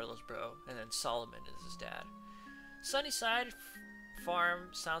 Orion is Starlow's bro, and then Solomon is his dad. Sunnyside Farm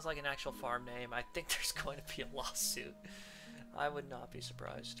sounds like an actual farm name. I think there's going to be a lawsuit. I would not be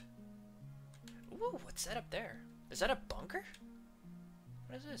surprised. Ooh, what's that up there? Is that a bunker?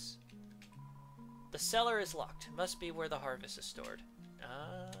 What is this? The cellar is locked. Must be where the harvest is stored.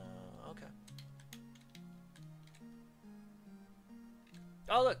 Okay.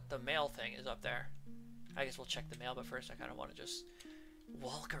 Oh, look, the mail thing is up there. I guess we'll check the mail, but first I kind of want to just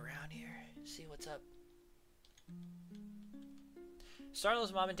walk around here, see what's up.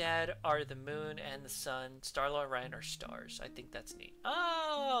 Starlow's mom and dad are the moon and the sun. Starlow and Ryan are stars. I think that's neat.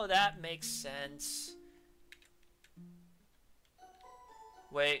 Oh, that makes sense.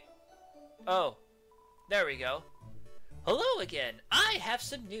 Wait. Oh, there we go. Hello again. I have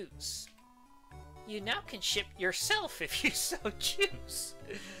some news. You now can ship yourself if you so choose.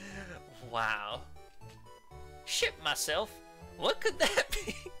 Wow. Ship myself? What could that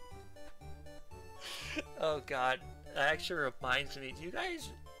be? Oh god, that actually reminds me. Do you guys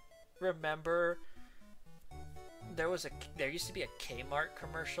remember there used to be a Kmart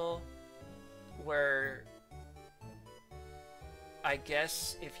commercial where I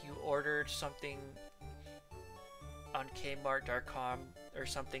guess if you ordered something on Kmart.com or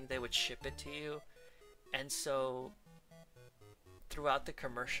something, they would ship it to you. And so throughout the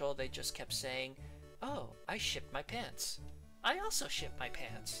commercial they just kept saying, "Oh, I shipped my pants. I also shipped my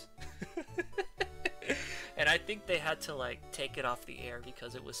pants." And I think they had to like take it off the air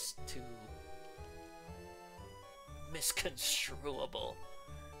because it was too misconstruable.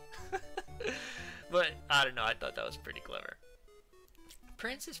 But I don't know, I thought that was pretty clever.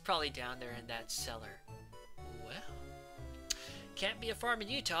 Prince is probably down there in that cellar. Well, can't be a farm in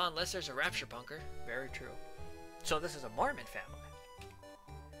Utah unless there's a rapture bunker. Very true. So this is a Mormon family.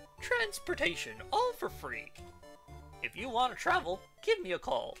 Transportation, all for free. If you want to travel, give me a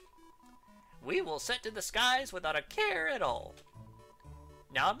call. We will set to the skies without a care at all.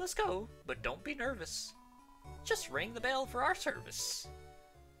 Now I must go, but don't be nervous. Just ring the bell for our service.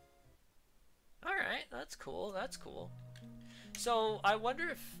 Alright, that's cool, that's cool. So, I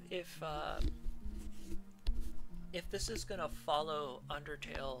wonder if this is gonna follow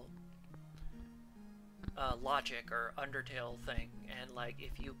Undertale logic or Undertale thing, and like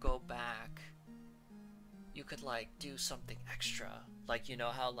if you go back you could like do something extra, like you know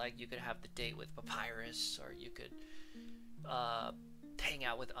how like you could have the date with Papyrus, or you could hang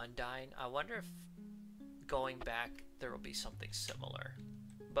out with Undyne. I wonder if going back there will be something similar.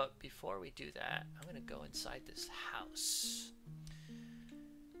 But before we do that, I'm gonna go inside this house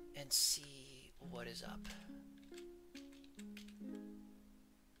and see what is up.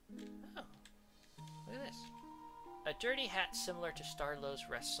 Oh, A dirty hat similar to Starlow's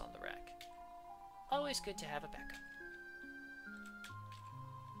rests on the rack. Always good to have a backup.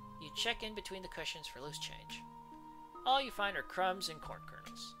 You check in between the cushions for loose change. All you find are crumbs and corn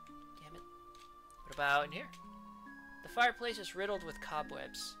kernels. Damn it. What about in here? The fireplace is riddled with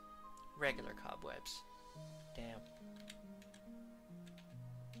cobwebs. Regular cobwebs. Damn.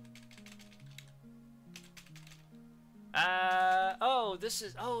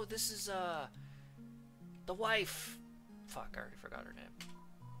 This is the wife. Fuck, I already forgot her name.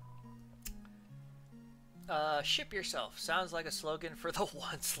 Ship yourself. Sounds like a slogan for the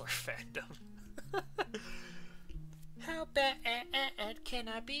Onceler fandom. How bad can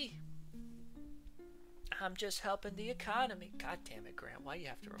I be? I'm just helping the economy. God damn it, Grant. Why do you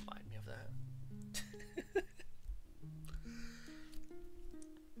have to remind me of that?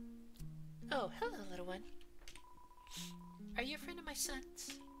 Oh, hello, little one. Are you a friend of my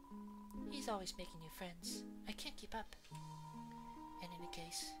son's? He's always making new friends. I can't keep up. In any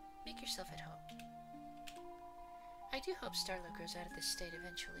case, make yourself at home. I do hope Starlow grows out of this state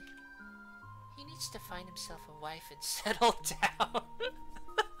eventually. He needs to find himself a wife and settle down.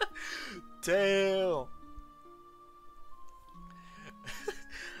 Damn.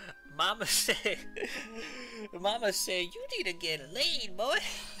 Mama say, you need to get laid, boy.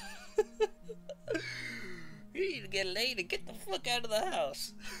 You need to get laid and get the fuck out of the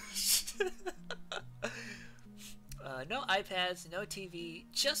house. No iPads, no TV,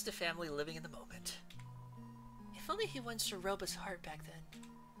 just a family living in the moment. If only he won Soroba's heart back then.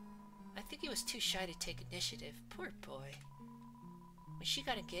 I think he was too shy to take initiative. Poor boy. When she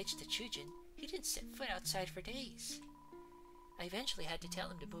got engaged to Chujin, he didn't set foot outside for days. I eventually had to tell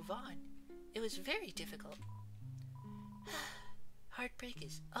him to move on. It was very difficult. Heartbreak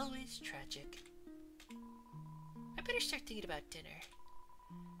is always tragic. I better start thinking about dinner.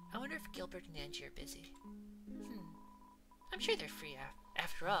 I wonder if Gilbert and Angie are busy. I'm sure they're free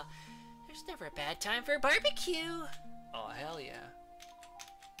after all. There's never a bad time for a barbecue. Oh, hell yeah.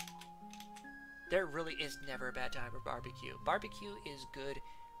 There really is never a bad time for barbecue. Barbecue is good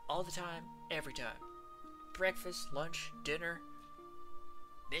all the time, every time. Breakfast, lunch, dinner,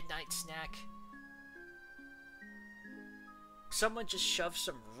 midnight snack. Someone just shoved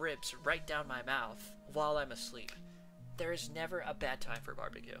some ribs right down my mouth while I'm asleep. There is never a bad time for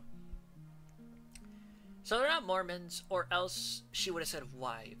barbecue. So they're not Mormons, or else she would have said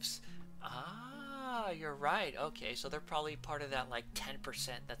wives. Ah, you're right. Okay, so they're probably part of that like 10%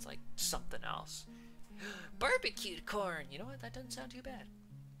 that's like something else. Barbecued corn. You know what? That doesn't sound too bad.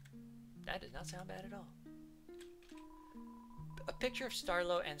 That does not sound bad at all. A picture of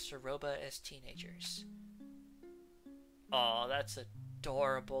Starlow and Soroba as teenagers. Oh, that's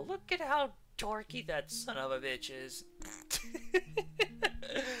adorable. Look at how dorky that son of a bitch is.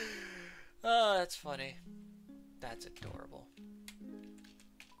 Oh, that's funny. That's adorable.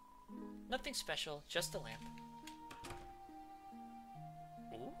 Nothing special, just a lamp.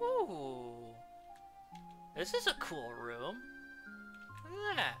 Ooh. This is a cool room.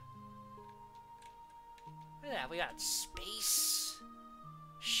 Look at that. Look at that. We got space.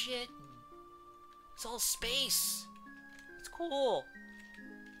 Shit. It's all space. It's cool.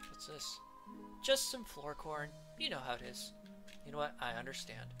 What's this? Just some floor corn. You know how it is. You know what? I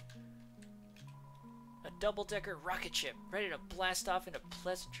understand. A double-decker rocket ship ready to blast off into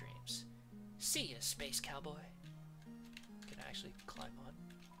pleasant dreams. See ya, space cowboy. Can I actually climb on?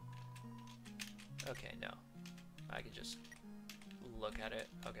 Okay, no. I can just look at it.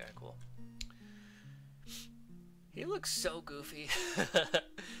 Okay, cool. He looks so goofy.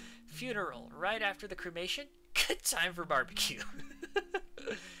 Funeral right after the cremation. Good time for barbecue.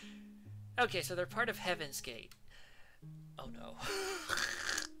 Okay, so they're part of Heaven's Gate. Oh no.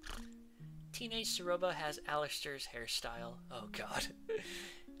 Teenage Soroba has Alistair's hairstyle. Oh god.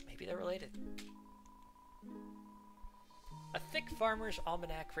 Maybe they're related. A thick farmer's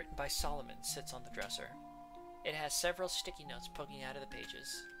almanac written by Solomon sits on the dresser. It has several sticky notes poking out of the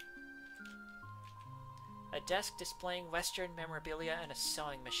pages. A desk displaying Western memorabilia and a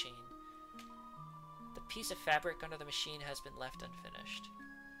sewing machine. The piece of fabric under the machine has been left unfinished.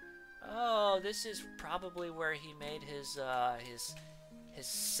 Oh, this is probably where he made his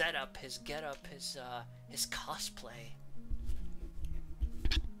setup, his getup, his cosplay.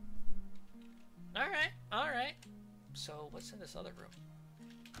 All right. So what's in this other room?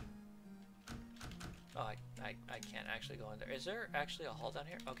 Oh, I can't actually go in there. Is there actually a hall down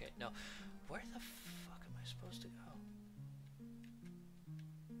here? Okay, no. Where the fuck am I supposed to go?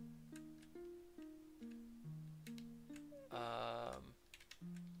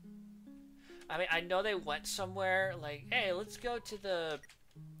 I mean, I know they went somewhere, like, hey, let's go to the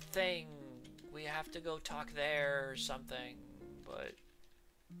thing, we have to go talk there or something, but...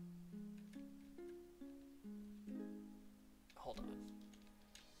 Hold on.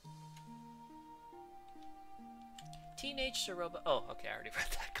 Teenage Soroba... Oh, okay, I already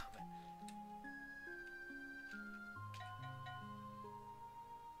read that comment.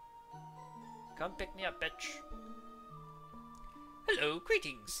 Come pick me up, bitch. Hello,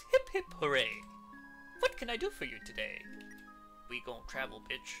 greetings. Hip hip hooray. What can I do for you today? We gon' travel,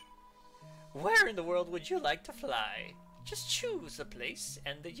 bitch. Where in the world would you like to fly? Just choose a place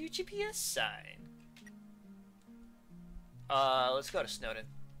and the UGPS sign. Let's go to Snowden.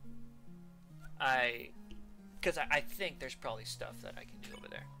 Because I think there's probably stuff that I can do over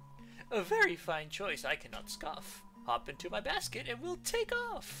there. A very fine choice, I cannot scoff. Hop into my basket and we'll take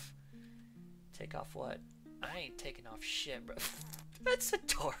off. Take off what? I ain't taking off shit, bro. That's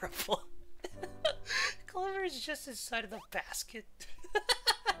adorable. Clover is just inside of the basket.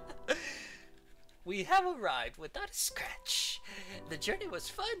 We have arrived without a scratch. The journey was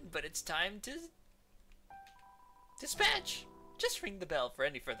fun, but it's time to dispatch. Just ring the bell for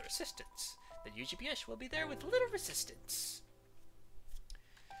any further assistance. The UGPS will be there with little resistance.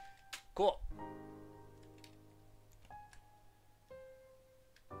 Cool.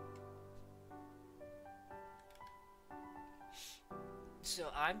 So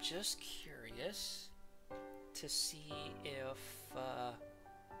I'm just curious to see if,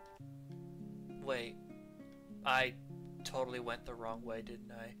 wait, I totally went the wrong way,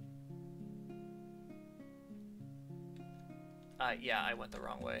 didn't I? Yeah, I went the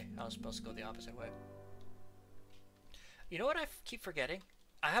wrong way. I was supposed to go the opposite way. You know what I keep forgetting?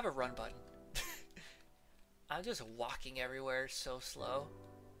 I have a run button. I'm just walking everywhere so slow.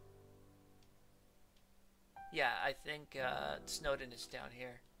 Yeah, I think Snowden is down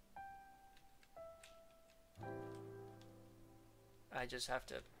here. I just have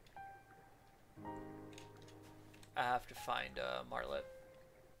to... I have to find Marlet.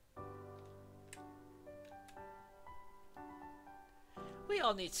 We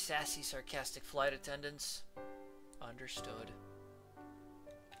all need sassy, sarcastic flight attendants. Understood.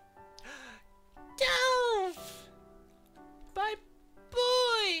 Dove! My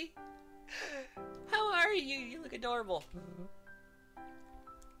boy! How are you? You look adorable.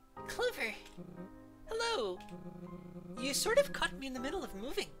 Clover. Hello. You sort of caught me in the middle of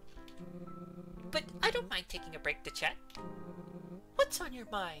moving. But I don't mind taking a break to chat. What's on your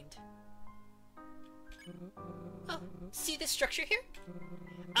mind? Oh, see this structure here?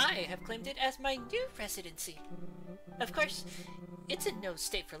 I have claimed it as my new residency. Of course, it's in no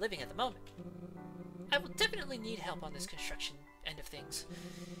state for living at the moment. I will definitely need help on this construction end of things.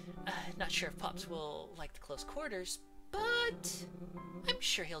 Not sure if Pops will like the close quarters, but I'm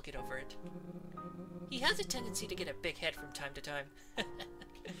sure he'll get over it. He has a tendency to get a big head from time to time.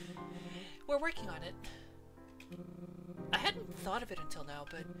 We're working on it. I hadn't thought of it until now,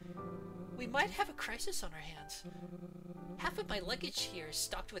 but we might have a crisis on our hands. Half of my luggage here is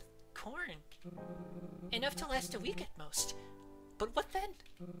stocked with corn. Enough to last a week at most. But what then?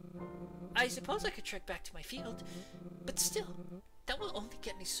 I suppose I could trek back to my field, but still, that will only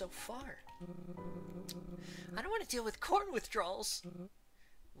get me so far. I don't want to deal with corn withdrawals.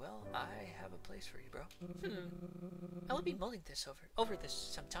 Well, I have a place for you, bro. I will be mulling this over this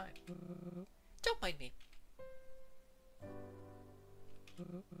sometime. Don't mind me.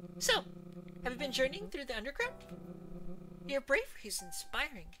 So, have you been journeying through the underground? Your bravery is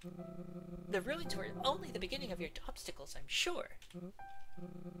inspiring. The ruins were only the beginning of your obstacles, I'm sure.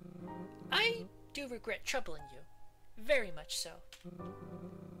 I do regret troubling you. Very much so.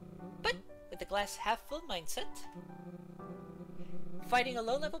 But with a glass half full mindset, fighting a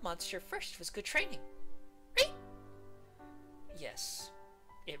low-level monster first was good training, right? Yes,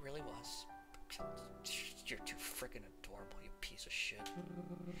 it really was. You're too freaking adorable, you piece of shit.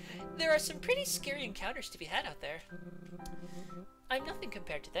 There are some pretty scary encounters to be had out there. I'm nothing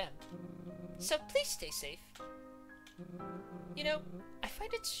compared to them. So please stay safe. You know, I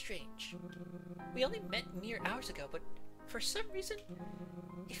find it strange. We only met mere hours ago, but for some reason,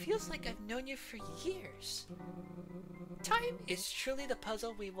 it feels like I've known you for years. Time is truly the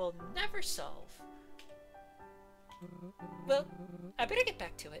puzzle we will never solve. Well, I better get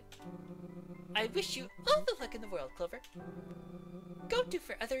back to it. I wish you all the luck in the world, Clover. Go do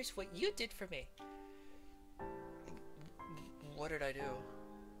for others what you did for me. What did I do?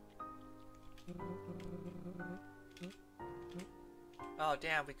 Oh,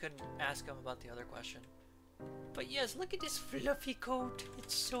 damn, we couldn't ask him about the other question. But yes, look at this fluffy coat.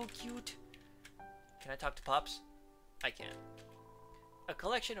 It's so cute. Can I talk to Pops? I can. A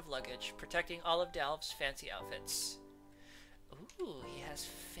collection of luggage protecting all of Dalv's fancy outfits. Ooh. Ooh, he has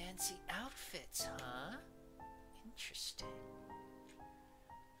fancy outfits, huh? Interesting.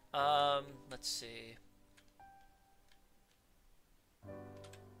 Let's see.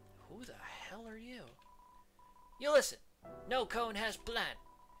 Who the hell are you? You listen. No cone has plan.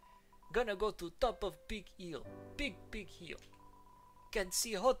 Gonna go to top of big hill. Big hill. Can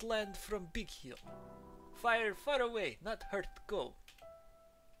see hot land from big hill. Fire far away, not hurt go.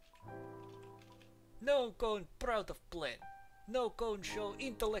 No cone proud of plan. No cone show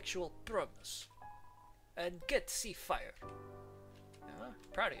intellectual promise. And get see fire.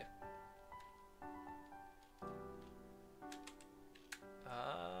 Proud of you.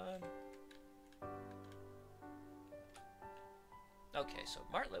 Okay, so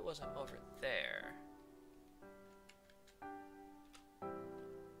Martlet wasn't over there.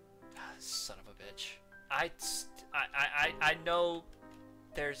 Son of a bitch. I know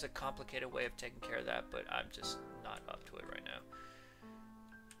there's a complicated way of taking care of that, but I'm just not up to it right now.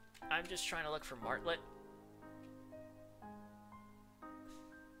 I'm just trying to look for Martlet.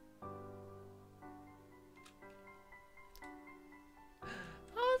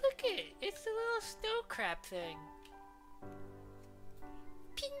 Oh, look it! It's the little snow crab thing.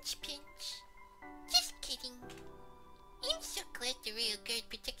 Pinch, pinch. Just kidding. I'm so glad the real guard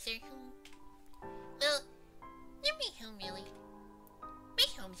protects our home. Well, not my home, really. My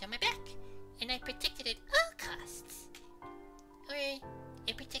home's on my back, and I protect it at all costs. Or,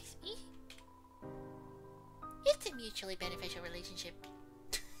 it protects me. It's a mutually beneficial relationship.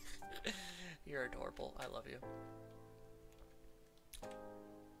 You're adorable. I love you.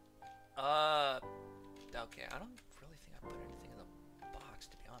 Okay, I don't really think I put anything in the box,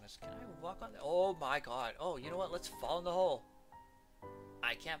 to be honest. Can I walk on that? Oh my god. Oh, you know what? Let's fall in the hole.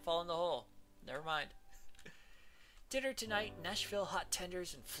 I can't fall in the hole. Never mind. Dinner tonight, Nashville hot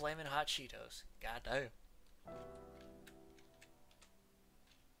tenders and flamin' hot Cheetos. God damn.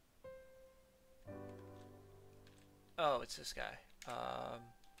 Oh, it's this guy.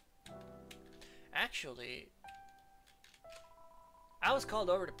 Actually, I was called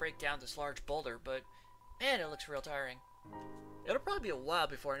over to break down this large boulder, but man, it looks real tiring. It'll probably be a while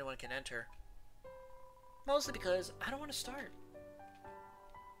before anyone can enter. Mostly because I don't want to start.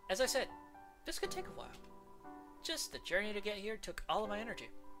 As I said, this could take a while. Just the journey to get here took all of my energy.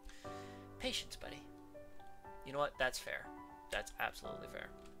 Patience, buddy. You know what? That's fair. That's absolutely fair.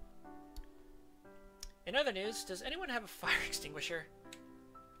 In other news, does anyone have a fire extinguisher?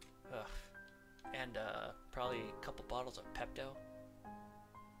 Ugh. And probably a couple bottles of Pepto.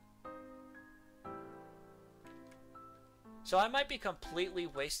 So I might be completely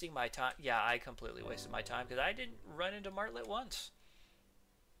wasting my time. Yeah, I completely wasted my time because I didn't run into Martlet once.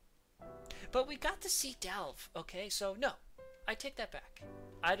 But we got to see Delve, okay? So no, I take that back.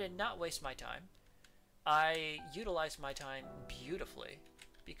 I did not waste my time. I utilized my time beautifully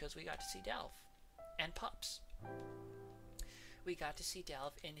because we got to see Delve and Pups. We got to see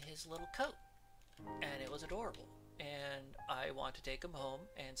Delve in his little coat, and it was adorable. And I want to take him home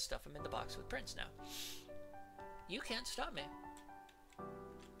and stuff him in the box with Prince now. You can't stop me.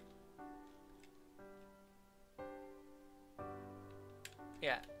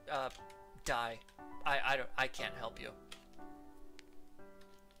 Yeah, die. I can't help you.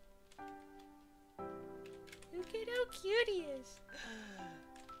 Look at how cute he is.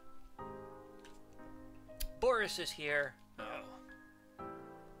 Boris is here. Oh.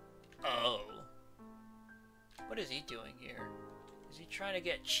 Oh. What is he doing here? Is he trying to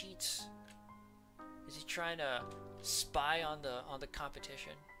get cheats? Is he trying to spy on the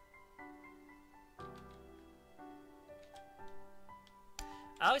competition?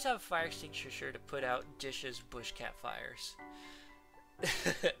 I always have a fire extinguisher to put out Dish's bushcat fires.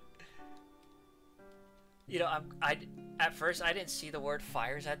 You know, at first I didn't see the word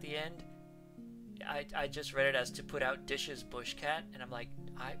fires at the end. I just read it as to put out Dish's bushcat, and I'm like,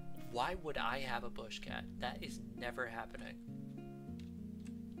 why would I have a bushcat? That is never happening.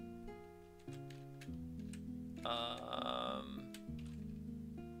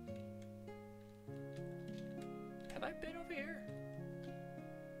 Have I been over here?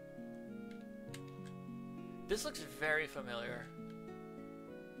 This looks very familiar.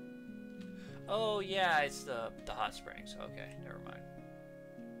 Oh yeah, it's the hot springs. Okay, never mind.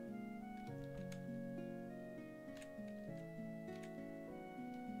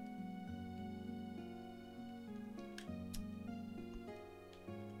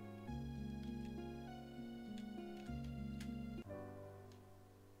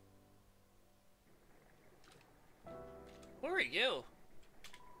 Who are you?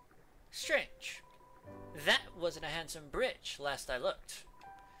 Strange. That wasn't a handsome bridge, last I looked.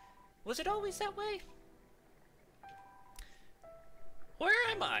 Was it always that way?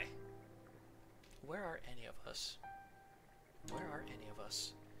 Where am I? Where are any of us? Where are any of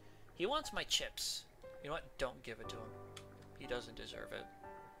us? He wants my chips. You know what? Don't give it to him. He doesn't deserve it.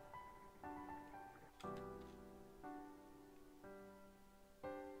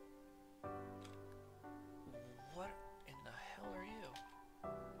 What in the hell are you?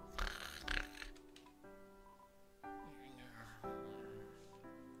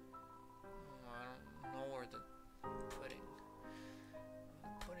 I don't know where the pudding...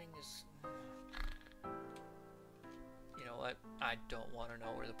 Pudding is... You know what? I don't want to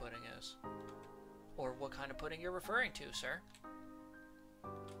know where the pudding is. Or what kind of pudding you're referring to, sir.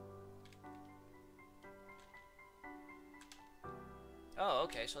 Oh,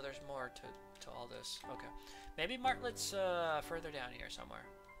 okay, so there's more to all this. Okay. Maybe Martlet's further down here somewhere.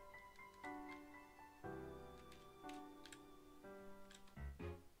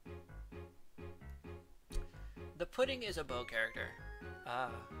 The pudding is a bow character.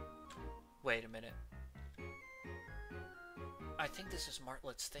 Ah. Wait a minute. I think this is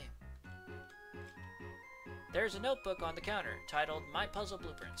Martlet's theme. There's a notebook on the counter titled My Puzzle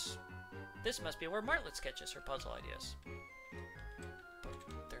Blueprints. This must be where Martlet sketches her puzzle ideas.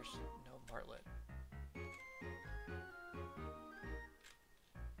 But there's no Martlet.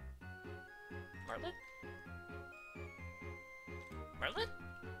 Martlet? Martlet?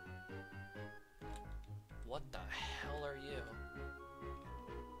 What the hell are you?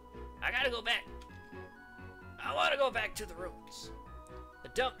 I gotta go back. I want to go back to the ruins. The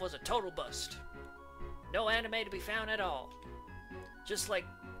dump was a total bust. No anime to be found at all. Just like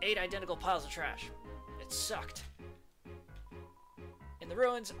 8 identical piles of trash. It sucked. In the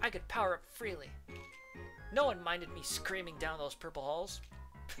ruins, I could power up freely. No one minded me screaming down those purple halls.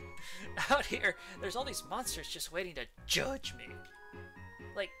 Out here, there's all these monsters just waiting to judge me.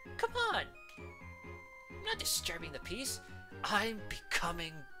 Like, come on. I'm not disturbing the peace. I'm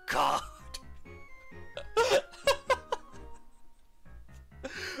becoming God.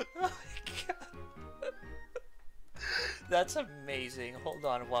 Oh my god. That's amazing. Hold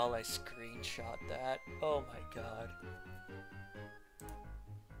on while I screenshot that. Oh my god.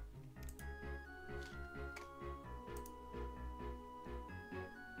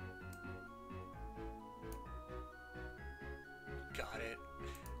 Got it.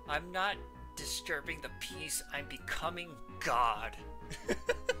 I'm not disturbing the peace. I'm becoming God.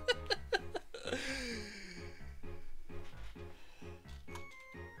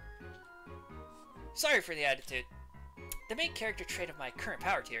 Sorry for the attitude. The main character trait of my current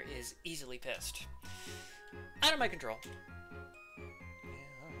power tier is easily pissed. Out of my control. Yeah,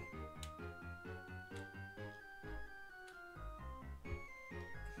 alright.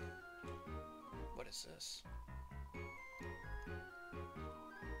 What is this?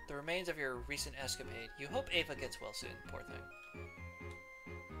 The remains of your recent escapade. You hope Ava gets well soon, poor thing.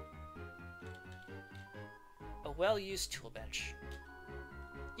 A well-used tool bench.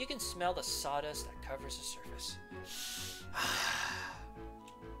 You can smell the sawdust that covers the surface.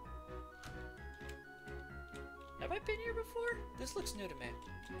 Have I been here before? This looks new to me.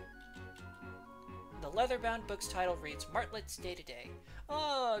 The leather-bound book's title reads Martlet's Day-to-Day.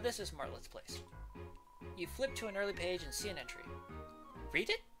 Oh, this is Martlet's place. You flip to an early page and see an entry. Read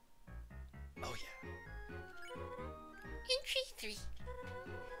it? Oh yeah. Entry 3.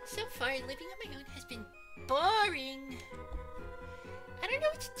 So far, living on my own has been boring. I don't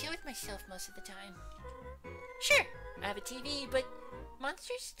know what to do with myself most of the time. Sure, I have a TV, but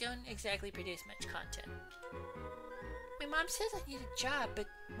monsters don't exactly produce much content. My mom says I need a job, but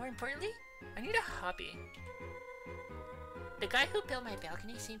more importantly, I need a hobby. The guy who built my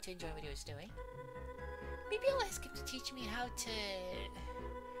balcony seemed to enjoy what he was doing. Maybe I'll ask him to teach me how to...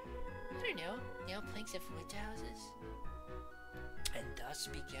 I don't know, nail planks of wood to houses. And thus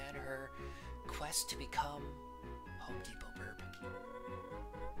began her quest to become Home Depot Burb.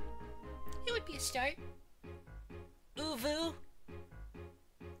 It would be a start. Uvu!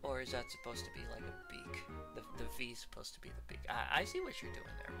 Or is that supposed to be like a beak? The V's supposed to be the beak. I see what you're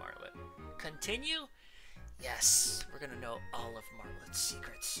doing there, Martlet. Continue? Yes, we're gonna know all of Martlet's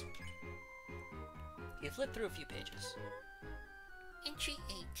secrets. You flip through a few pages. Entry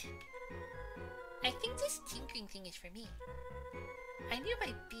 8. I think this tinkering thing is for me. I knew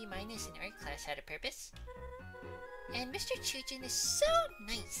my B- in art class had a purpose. And Mr. Chujin is so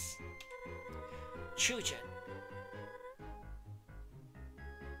nice. Chujin.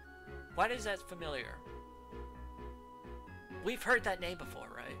 Why is that familiar? We've heard that name before,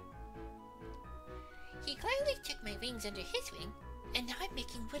 right? He gladly took my wings under his wing, and now I'm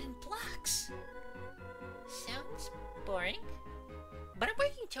making wooden blocks. Sounds boring, but I'm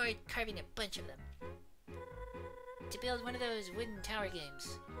working toward carving a bunch of them. to build one of those wooden tower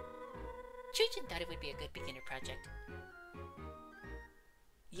games. Chujin thought it would be a good beginner project.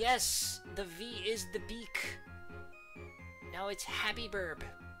 Yes, the V is the beak. Now it's Happy Burb.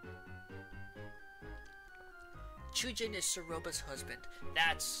 Chujin is Soroba's husband.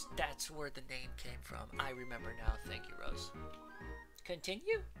 That's where the name came from. I remember now. Thank you, Rose.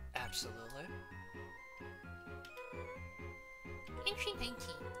 Continue? Absolutely. Entry 19.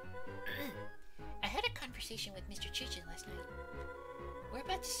 I had a conversation with Mr. Chujin last night. We're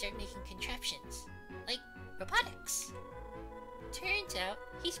about to start making contraptions. Like robotics. Turns out,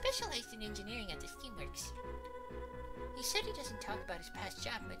 he specialized in engineering at the Steamworks. He said he doesn't talk about his past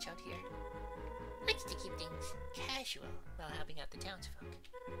job much out here. Likes to keep things casual while helping out the townsfolk.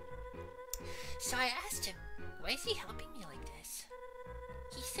 So I asked him, why is he helping me like this?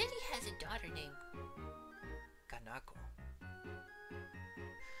 He said he has a daughter named Kanako.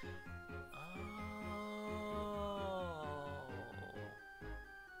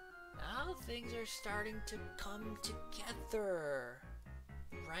 Now things are starting to come together.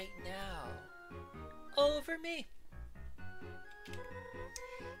 Right now. Over me.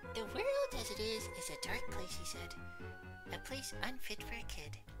 The world as it is a dark place, he said. A place unfit for a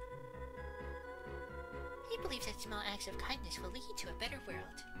kid. He believes that small acts of kindness will lead to a better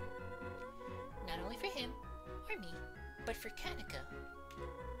world. Not only for him, or me, but for Kanako.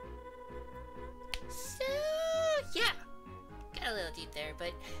 So, yeah. Got a little deep there,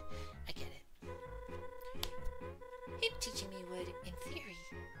 but I get it. Him teaching me would, in theory,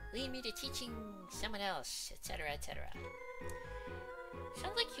 lead me to teaching someone else, etc., etc.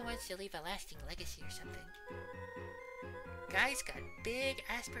 Sounds like he wants to leave a lasting legacy or something. Guy's got big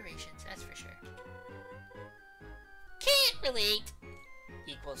aspirations, that's for sure. Can't relate!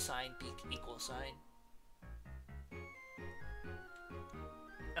 Equal sign, beak, equal sign.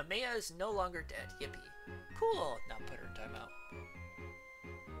 Amaya is no longer dead. Yippee. Cool. Now put her in timeout.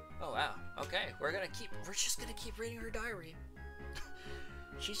 Oh wow. Okay, we're just gonna keep reading her diary.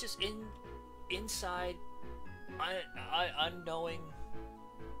 She's just inside, unknowing,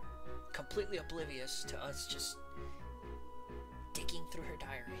 completely oblivious to us, just digging through her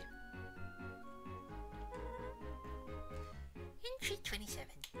diary. Entry 27.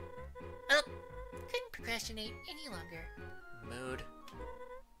 Oh, couldn't procrastinate any longer. Mood.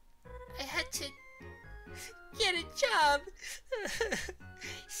 I had to get a job.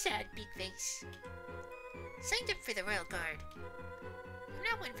 Sad big face. Signed up for the Royal Guard. I'm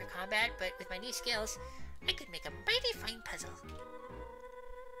not one for combat, but with my new skills, I could make a mighty fine puzzle.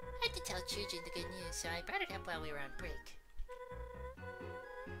 I had to tell Chujin the good news, so I brought it up while we were on break.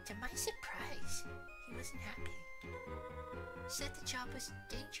 To my surprise, he wasn't happy. Said the job was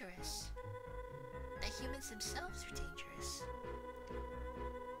dangerous. That humans themselves are dangerous.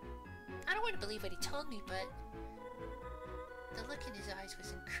 I don't want to believe what he told me, but the look in his eyes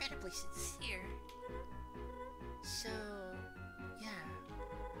was incredibly sincere. So, yeah.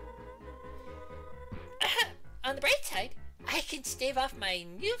 On the bright side, I can stave off my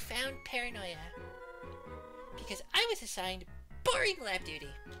newfound paranoia. Because I was assigned boring lab duty.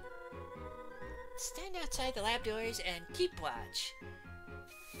 Stand outside the lab doors and keep watch.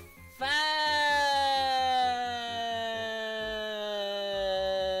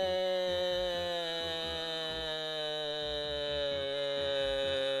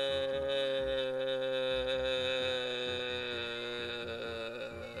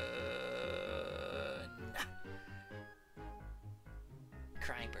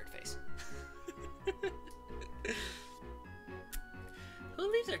 Crying bird face.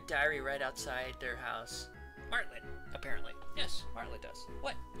 Who leaves their diary right outside their house? Martlet, apparently. Yes, Martlet does.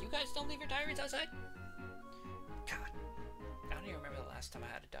 What? You guys don't leave your diaries outside? God. I don't even remember the last time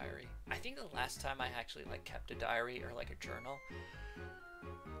I had a diary. I think the last time I actually kept a diary or a journal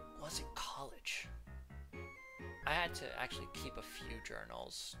was in college. I had to actually keep a few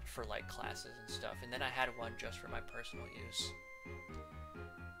journals for classes and stuff, and then I had one just for my personal use.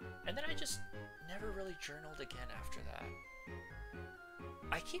 And then I just never really journaled again after that.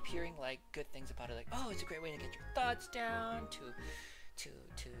 I keep hearing good things about it, oh, it's a great way to get your thoughts down, to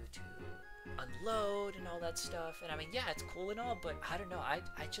unload and all that stuff. And I mean, yeah, it's cool and all, but I don't know, I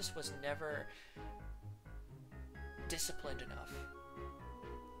just was never disciplined enough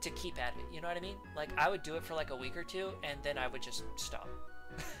to keep at it, you know what I mean? I would do it for a week or two, and then I would just stop.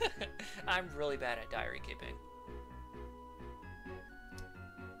 I'm really bad at diary keeping.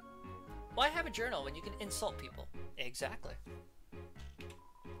 Why have a journal when you can insult people? Exactly.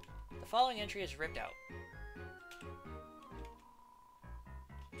 The following entry is ripped out.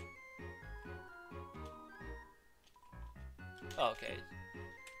 Oh, okay.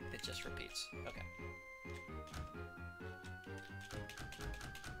 It just repeats. Okay.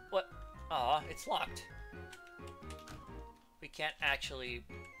 What? Aw, it's locked. We can't actually,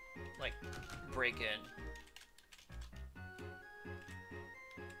 like, break in.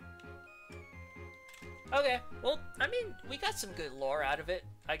 Okay, well, I mean, we got some good lore out of it,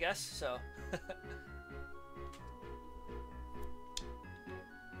 I guess, so.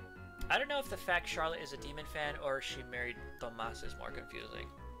 I don't know if the fact Charlotte is a demon fan or she married Tomas is more confusing.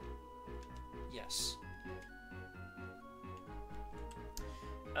 Yes.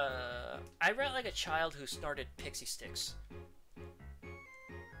 I read like a child who snorted pixie sticks.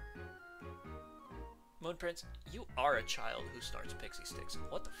 Moonprince, you are a child who snorts pixie sticks.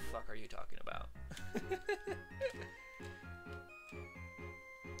 What the fuck are you talking about?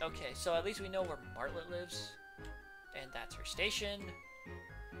 Okay, so at least we know where Martlet lives. And that's her station.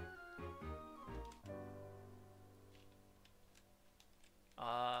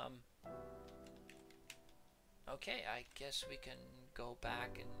 Okay, I guess we can go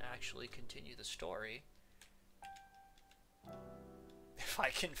back and actually continue the story. If I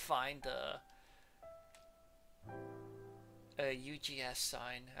can find a UGS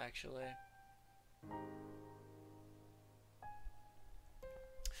sign, actually.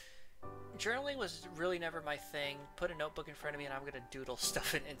 Journaling was really never my thing. Put a notebook in front of me and I'm gonna doodle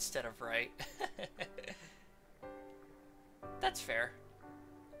stuff in instead of write. That's fair.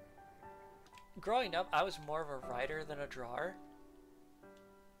 Growing up, I was more of a writer than a drawer.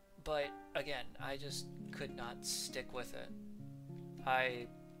 But, again, I just could not stick with it. I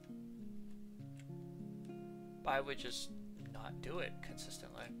would just not do it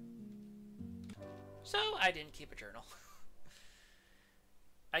consistently. So, I didn't keep a journal.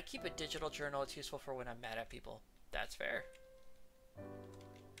 I keep a digital journal. It's useful for when I'm mad at people. That's fair.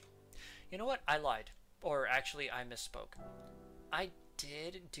 You know what? I lied. Or actually, I misspoke. I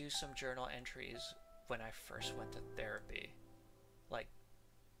did do some journal entries when I first went to therapy. Like,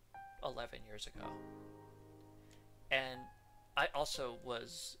 11 years ago. And I also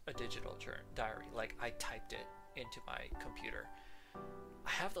was a digital diary. Like, I typed it into my computer. I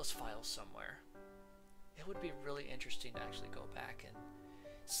have those files somewhere. It would be really interesting to actually go back and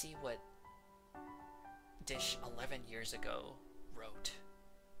see what Dish 11 years ago wrote.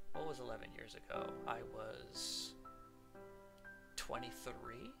 What was 11 years ago? I was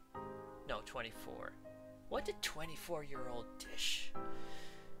 23? No, 24. What did 24-year-old Dish?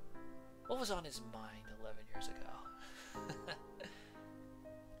 What was on his mind 11 years ago?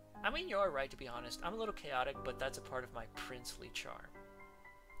 I mean, you're right, to be honest. I'm a little chaotic, but that's a part of my princely charm.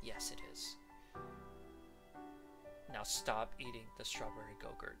 Yes, it is. Now stop eating the strawberry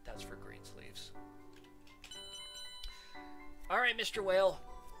Go-Gurt. That's for Greensleeves. Alright, Mr. Whale.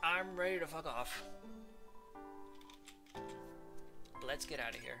 I'm ready to fuck off. Let's get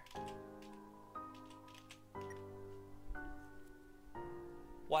out of here.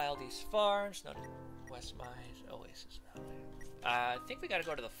 Wildy's Farms, no, West Mines, Oasis Valley. I think we gotta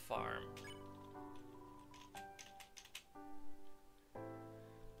go to the farm.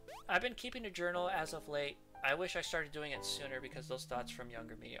 I've been keeping a journal as of late. I wish I started doing it sooner because those thoughts from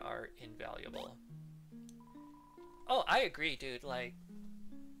younger me are invaluable. Oh, I agree, dude. Like,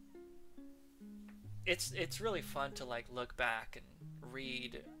 it's really fun to like look back and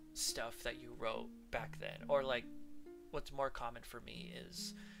read stuff that you wrote back then, or like what's more common for me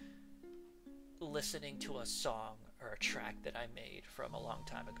is listening to a song or a track that I made from a long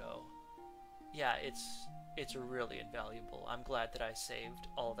time ago. Yeah, it's really invaluable. I'm glad that I saved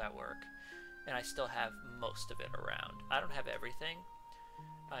all that work and I still have most of it around. I don't have everything.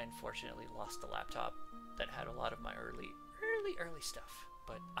 I unfortunately lost the laptop that had a lot of my early stuff,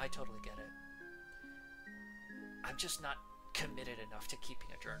 but I totally get it. I'm just not committed enough to keeping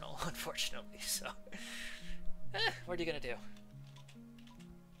a journal, unfortunately, so what are you gonna do?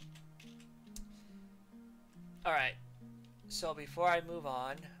 Alright, so before I move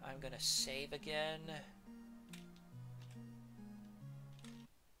on, I'm gonna save again.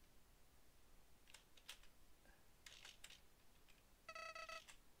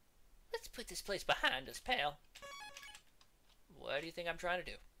 Let's put this place behind us, pal. What do you think I'm trying to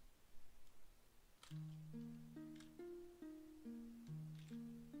do?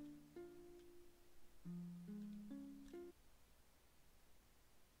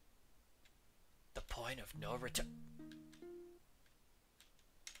 The point of no return.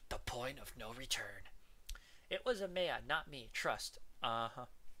 The point of no return. It was Amaya, not me. Trust. Uh-huh.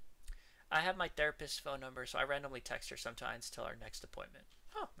 I have my therapist's phone number, so I randomly text her sometimes till our next appointment.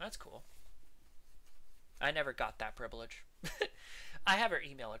 Oh, that's cool. I never got that privilege. I have her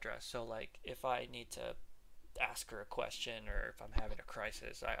email address, so like if I need to ask her a question or if I'm having a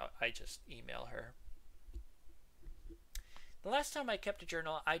crisis, I just email her. The last time I kept a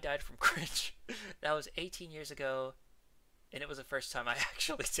journal, I died from cringe. That was 18 years ago, and it was the first time I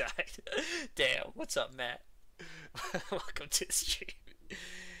actually died. Damn, what's up, Matt? Welcome to the stream.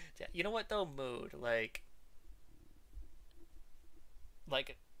 You know what though? Mood. Like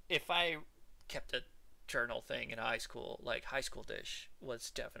if I kept a journal thing in high school, like high school dish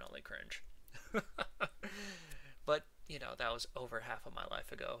was definitely cringe. But, you know, that was over half of my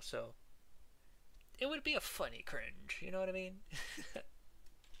life ago, so it would be a funny cringe, you know what I mean?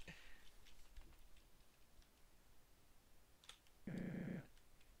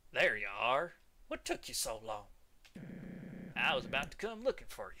 There you are. What took you so long? I was about to come looking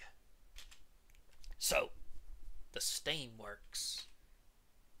for you. So, the steam works.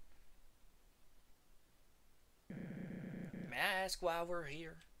 May I ask why we're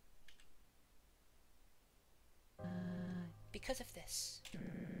here? Because of this.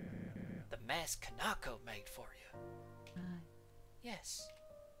 The mask Kanako made for you. Yes.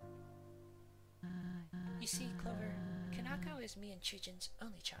 You see, Clover, Kanako is me and Chujin's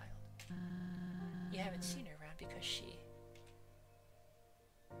only child. You haven't seen her around because she...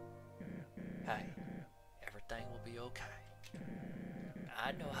 Hey, everything will be okay.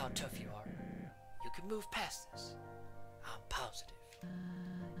 I know how tough you are. You can move past this. I'm positive.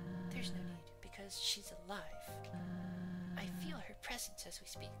 There's no need, because she's alive. I feel her presence as we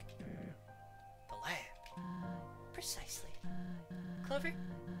speak. The lab. Precisely. Clover,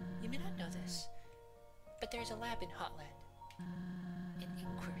 you may not know this, but there's a lab in Hotland. An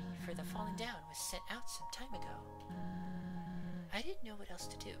inquiry for the falling down was sent out some time ago. I didn't know what else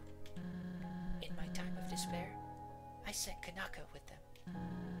to do. In my time of despair, I sent Kanako with them.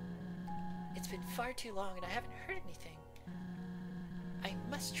 It's been far too long and I haven't heard anything. I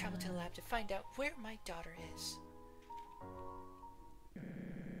must travel to the lab to find out where my daughter is.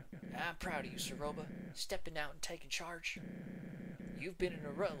 I'm proud of you, Saroba, stepping out and taking charge. You've been in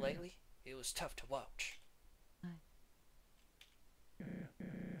a rut lately. It was tough to watch.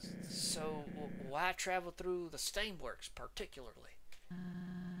 So, why travel through the Steamworks particularly?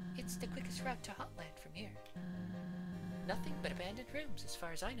 It's the quickest route to Hotland from here. Nothing but abandoned rooms as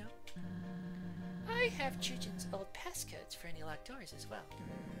far as I know. I have Chujin's old passcodes for any locked doors as well.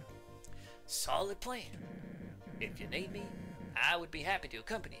 Solid plan. If you need me, I would be happy to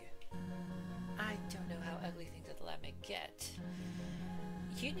accompany you. I don't know how ugly things at the lab may get.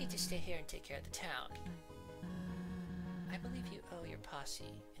 You need to stay here and take care of the town. I believe you owe your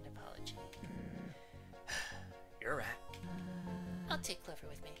posse an apology. You're right. I'll take Clover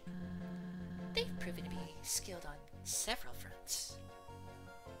with me. They've proven to be skilled on several fronts.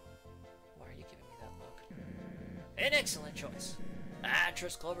 Why are you giving me that look? An excellent choice. I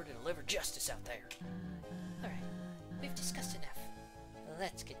trust Clover to deliver justice out there. Alright, we've discussed enough.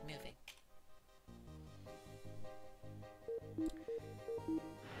 Let's get moving.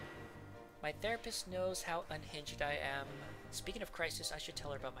 My therapist knows how unhinged I am. Speaking of crisis, I should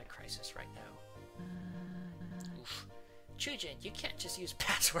tell her about my crisis right now. Oof. Chujin, you can't just use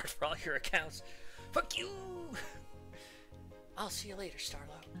password for all your accounts. Fuck you! I'll see you later,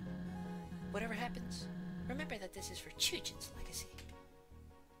 Starlo. Whatever happens, remember that this is for Chujin's legacy.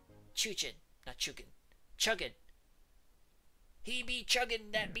 Chujin, not Chugin. Chuggin. He be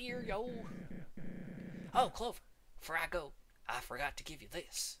chugging that beer, yo. Oh, Clover, before I go, I forgot to give you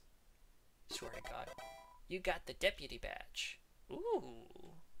this. Swear to God. You got the deputy badge.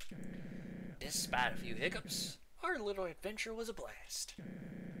 Ooh. Despite a few hiccups, our little adventure was a blast.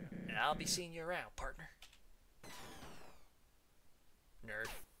 And I'll be seeing you around, partner. Nerd.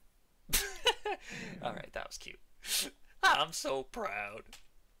 Alright, that was cute. I'm so proud.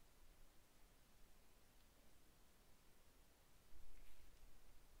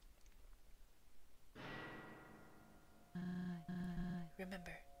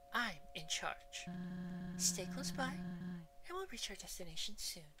 Remember, I'm in charge. Stay close by, and we'll reach our destination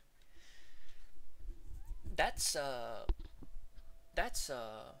soon. That's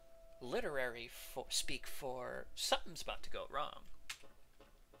literary speak for something's about to go wrong.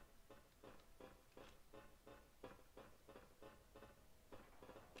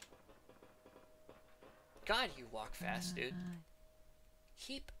 God, you walk fast, dude.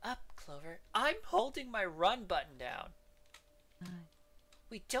 Keep up, Clover. I'm holding my run button down.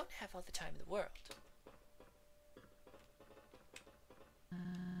 We don't have all the time in the world.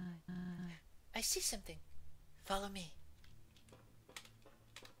 I see something. Follow me.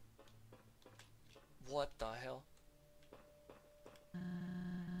 What the hell?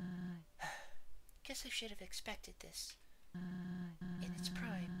 Guess I should have expected this. In its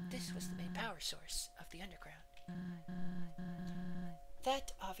prime, this was the main power source of the underground.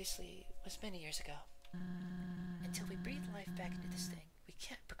 That, obviously, was many years ago. And until we breathe life back into this thing, we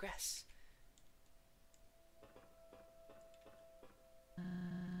can't progress.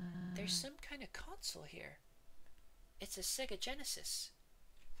 There's some kind of console here. It's a Sega Genesis.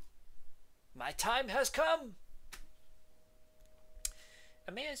 My time has come!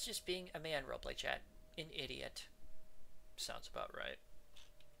 Amaya's just being Amaya in roleplay chat. An idiot. Sounds about right.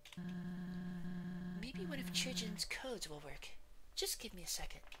 Maybe one of Chujin's codes will work. Just give me a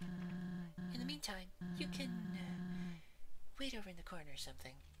second. In the meantime, you can wait over in the corner or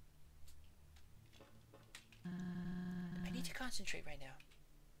something. I need to concentrate right now.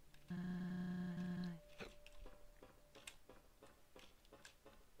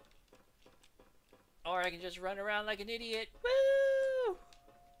 Or I can just run around like an idiot. Woo!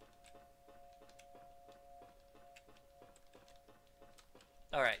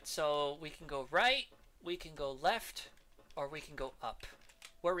 Alright, so we can go right, we can go left, or we can go up.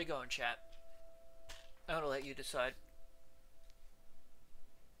 Where are we going, chat? I'm gonna let you decide.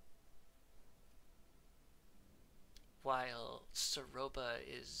 While Saroba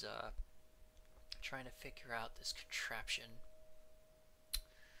is trying to figure out this contraption.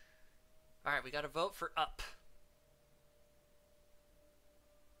 Alright, we gotta vote for up.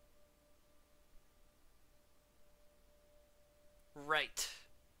 Right.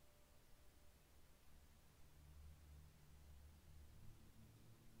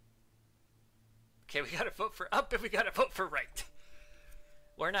 Okay, we gotta vote for up and we gotta vote for right.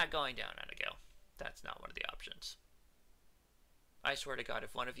 We're not going down, Abigail. That's not one of the options. I swear to God,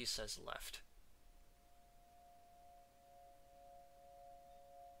 if one of you says left.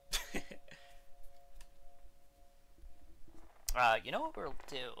 You know what we'll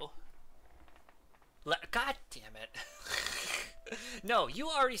do? God damn it. No, you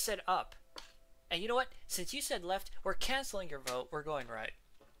already said up. And you know what? Since you said left, we're canceling your vote. We're going right.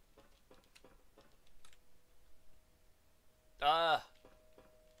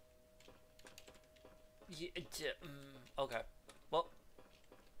 Okay. Well,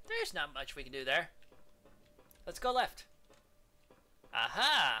 there's not much we can do there. Let's go left.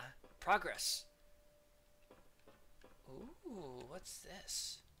 Aha! Progress. Ooh, what's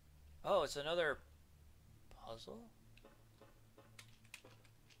this? Oh, it's another puzzle?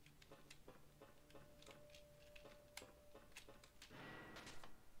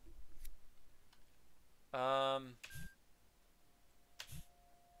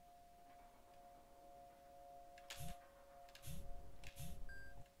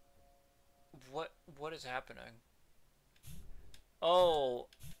 What is happening? Oh,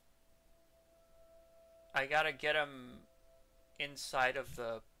 I gotta get him inside of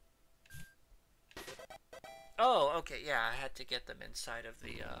the... Oh, okay, yeah, I had to get them inside of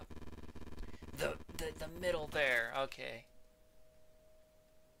the middle there. Okay.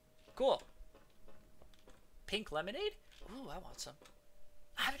 Cool. Pink lemonade? Ooh, I want some.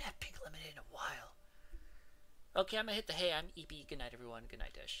 I haven't had pink lemonade in a while. Okay, I'm gonna hit the hey, I'm EP. Good night, everyone. Good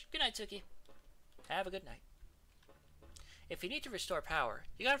night, Dish. Good night, Suki. Have a good night. If you need to restore power,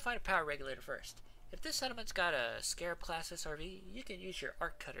 you gotta find a power regulator first. If this settlement's got a Scarab class SRV, you can use your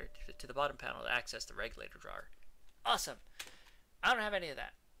arc cutter to the bottom panel to access the regulator drawer. Awesome. I don't have any of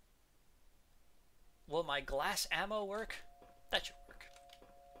that. Will my glass ammo work? That should work.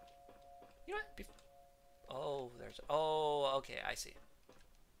 You know what? Oh, there's... Oh, okay, I see.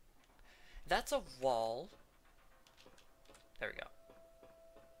 That's a wall. There we go.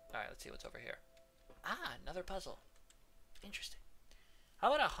 Alright, let's see what's over here. Ah, another puzzle. Interesting.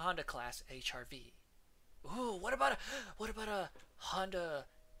 How about a Honda class HRV? Ooh, what about a Honda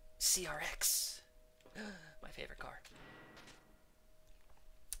CRX? My favorite car.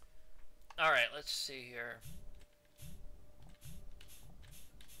 Alright, let's see here.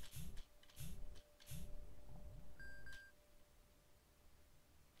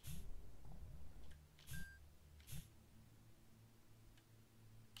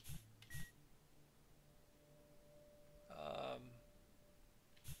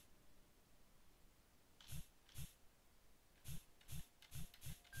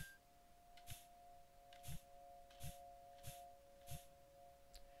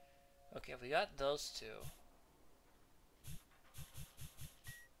 Okay, we got those two.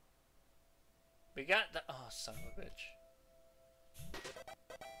 We got the... Oh, son of a bitch.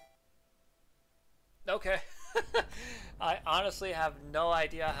 Okay. I honestly have no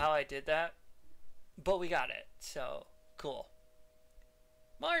idea how I did that. But we got it. So, cool.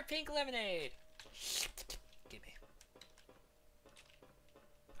 More pink lemonade! Gimme.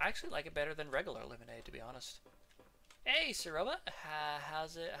 I actually like it better than regular lemonade, to be honest. Hey, Saroba,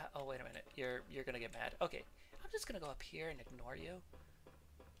 how's it? Oh, wait a minute. You're gonna get mad. Okay, I'm just gonna go up here and ignore you.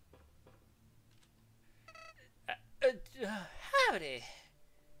 Howdy.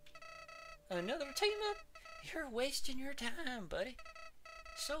 Another team up? You're wasting your time, buddy.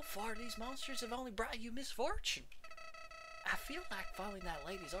 So far, these monsters have only brought you misfortune. I feel like following that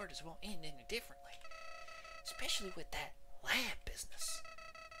lady's orders won't end any differently, especially with that lab business.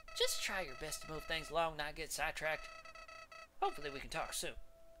 Just try your best to move things along, not get sidetracked. Hopefully we can talk soon.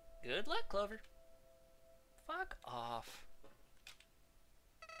 Good luck, Clover. Fuck off.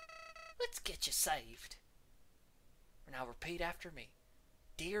 Let's get you saved. Now repeat after me.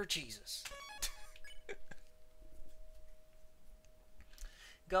 Dear Jesus.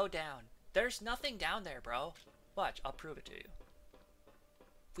 Go down. There's nothing down there, bro. Watch, I'll prove it to you.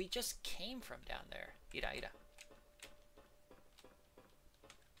 We just came from down there. Ida.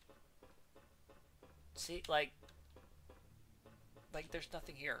 See, like there's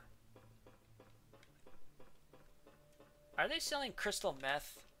nothing here. Are they selling crystal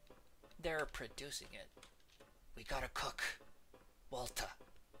meth? They're producing it. We gotta cook. Walter.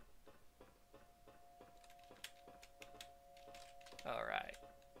 Alright.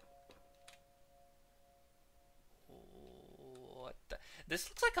 What the? This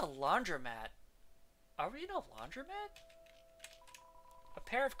looks like a laundromat. Are we in a laundromat? A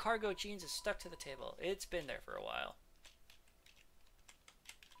pair of cargo jeans is stuck to the table. It's been there for a while.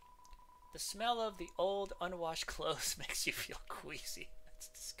 The smell of the old, unwashed clothes makes you feel queasy. That's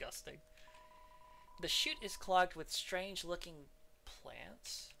disgusting. The chute is clogged with strange-looking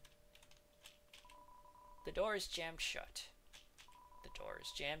plants. The door is jammed shut. The door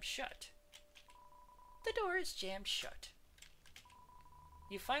is jammed shut. The door is jammed shut.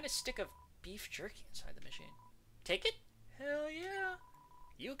 You find a stick of beef jerky inside the machine. Take it? Hell yeah.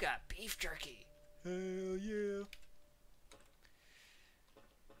 You got beef jerky. Hell yeah.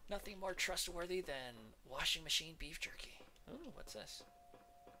 Nothing more trustworthy than washing machine beef jerky. Ooh, what's this?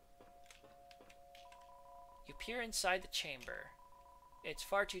 You peer inside the chamber. It's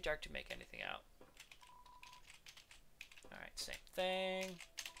far too dark to make anything out. Alright, same thing.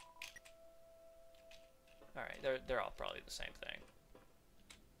 Alright, they're all probably the same thing.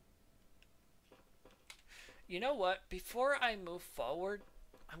 You know what? Before I move forward,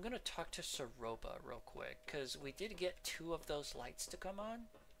 I'm going to talk to Soroba real quick, because we did get 2 of those lights to come on,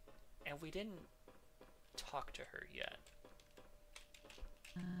 and we didn't talk to her yet.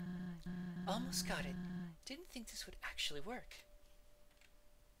 Almost got it. Didn't think this would actually work.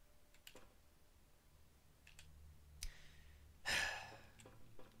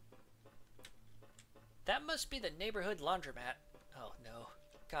 That must be the neighborhood laundromat. Oh no.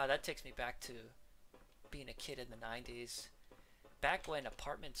 God, that takes me back to being a kid in the 90s. Back when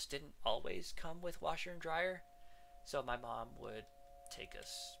apartments didn't always come with washer and dryer. So my mom would take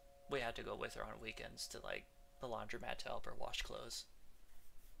us, we had to go with her on weekends to like the laundromat to help her wash clothes.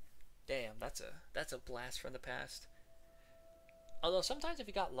 Damn, that's a blast from the past. Although sometimes if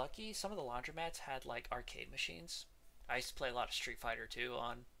you got lucky, some of the laundromats had like arcade machines. I used to play a lot of Street Fighter 2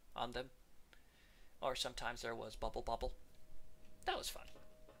 on them. Or sometimes there was Bubble Bubble. That was fun.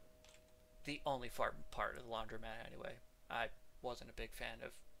 The only fun part of the laundromat anyway. I wasn't a big fan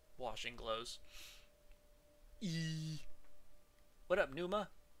of washing clothes. E. What up, Numa?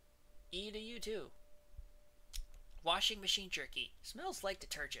 E to you too. Washing machine jerky. Smells like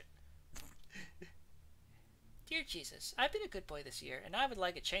detergent. Dear Jesus, I've been a good boy this year, and I would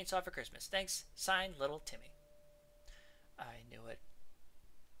like a chainsaw for Christmas. Thanks. Signed, Little Timmy. I knew it.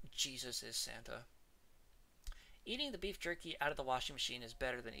 Jesus is Santa. Eating the beef jerky out of the washing machine is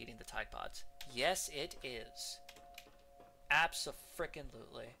better than eating the Tide Pods. Yes, it is.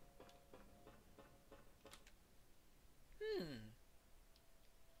 Abso-frickin-lutely.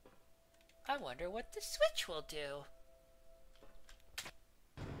 I wonder what the switch will do.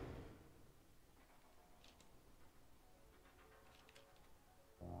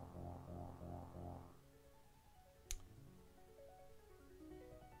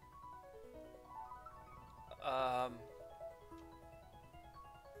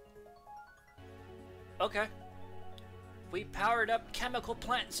 Okay. We powered up chemical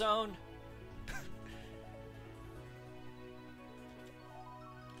plant zone.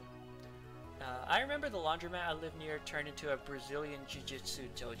 I remember the laundromat I lived near turned into a Brazilian jiu-jitsu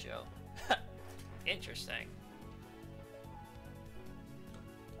dojo. Interesting.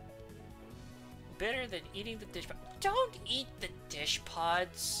 Better than eating the dish pods. Don't eat the dish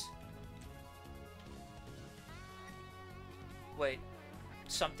pods. Wait,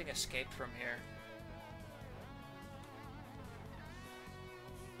 something escaped from here.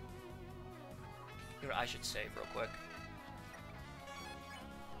 You know, I should save real quick.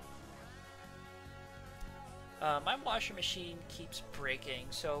 My washing machine keeps breaking,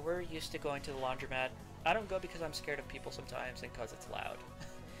 so we're used to going to the laundromat. I don't go because I'm scared of people sometimes and because it's loud.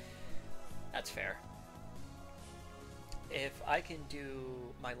 That's fair. If I can do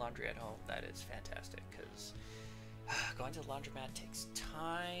my laundry at home, that is fantastic, because going to the laundromat takes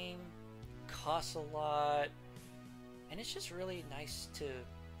time, costs a lot, and it's just really nice to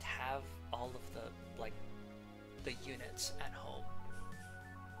have all of the units at home.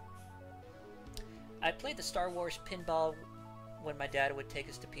 I played the Star Wars pinball when my dad would take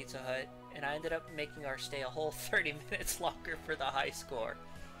us to Pizza Hut, and I ended up making our stay a whole 30 minutes longer for the high score.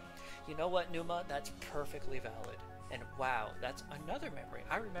 You know what, Numa? That's perfectly valid. And wow, that's another memory.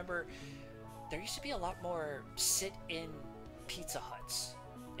 I remember there used to be a lot more sit-in Pizza Huts.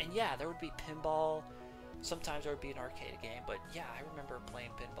 And yeah, there would be pinball. Sometimes there would be an arcade game, but yeah, I remember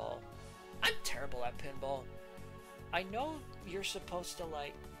playing pinball. I'm terrible at pinball. I know you're supposed to,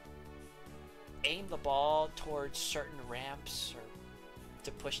 like, aim the ball towards certain ramps or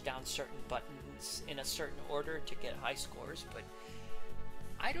to push down certain buttons in a certain order to get high scores, but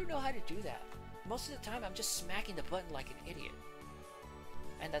I don't know how to do that. Most of the time I'm just smacking the button like an idiot.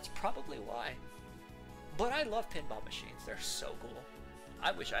 And that's probably why. But I love pinball machines. They're so cool.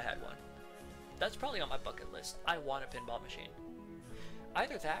 I wish I had one. That's probably on my bucket list. I want a pinball machine.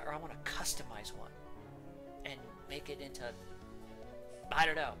 Either that or I want to customize one and make it into, I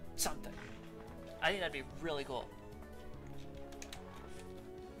don't know, something. I think that'd be really cool.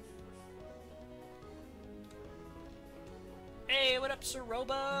 Hey, what up,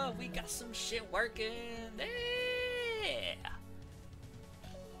 Saroba? We got some shit working. Yeah.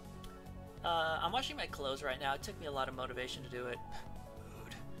 I'm washing my clothes right now. It took me a lot of motivation to do it.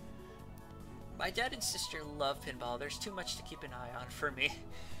 Mood. My dad and sister love pinball. There's too much to keep an eye on for me.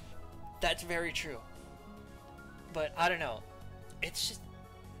 That's very true. But I don't know. It's just...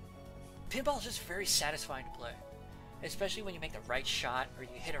 pinball is just very satisfying to play. Especially when you make the right shot or you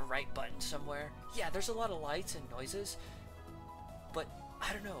hit a right button somewhere. Yeah, there's a lot of lights and noises. But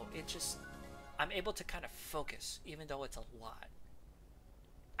I don't know. It just... I'm able to kind of focus even though it's a lot.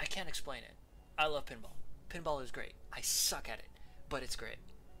 I can't explain it. I love pinball. Pinball is great. I suck at it, but it's great.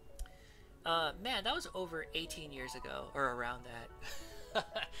 Man, that was over 18 years ago, or around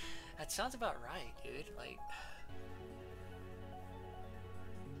that. That sounds about right, dude. Like,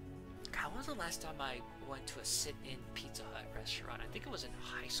 God, when was the last time I went to a sit-in Pizza Hut restaurant? I think it was in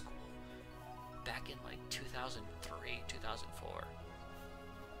high school. Back in, like, 2003, 2004.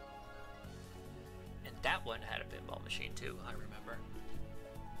 And that one had a pinball machine, too, I remember.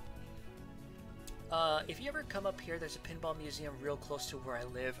 If you ever come up here, there's a pinball museum real close to where I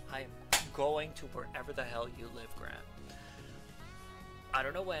live. I am going to wherever the hell you live, Grant. I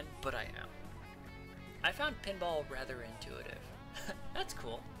don't know when, but I am. I found pinball rather intuitive. That's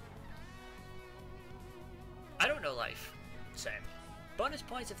cool. I don't know life. Same. Bonus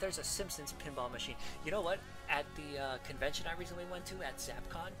points if there's a Simpsons pinball machine. You know what? At the convention I recently went to at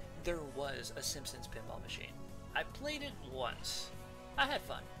ZapCon, there was a Simpsons pinball machine. I played it once. I had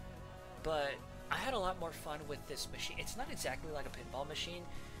fun. But I had a lot more fun with this machine. It's not exactly like a pinball machine.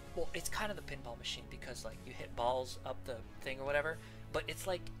 Well, it's kind of the pinball machine because, like, you hit balls up the thing or whatever, but it's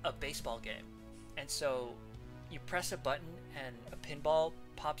like a baseball game. And so you press a button and a pinball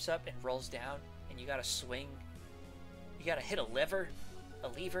pops up and rolls down, and you gotta swing. You gotta hit a lever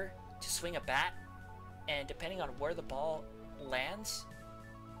to swing a bat, and depending on where the ball lands,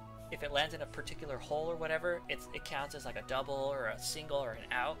 if it lands in a particular hole or whatever, it counts as like a double or a single or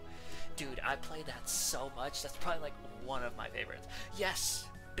an out. Dude, I played that so much. That's probably like one of my favorites. Yes,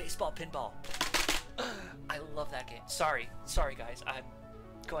 baseball pinball. I love that game. Sorry guys, I'm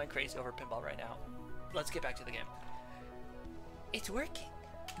going crazy over pinball right now. Let's get back to the game. It's working.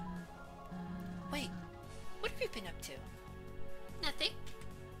 Wait, what have you been up to? Nothing.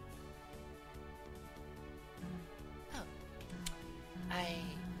 Oh, I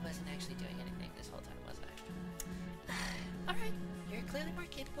wasn't actually doing anything this whole time, was I? Alright, you're clearly more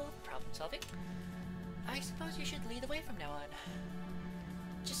capable of problem solving. I suppose you should lead the way from now on.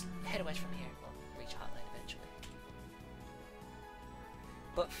 Just head west from here and we'll reach Hotline eventually.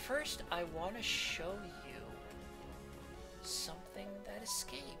 But first, I want to show you something that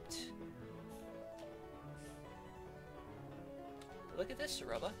escaped. Look at this,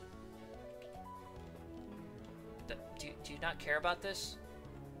 Saroba. Do you not care about this?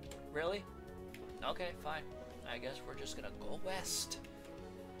 Really? Okay, fine. I guess we're just gonna go west.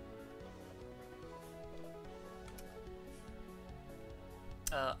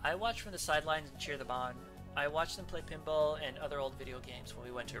 I watch from the sidelines and cheer them on. I watched them play pinball and other old video games when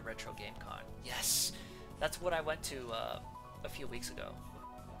we went to a retro game con. Yes! That's what I went to a few weeks ago.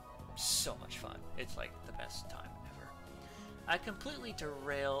 so much fun. It's like the best time ever. I completely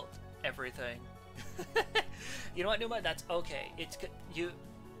derailed everything. You know what, Numa? That's okay. It's good.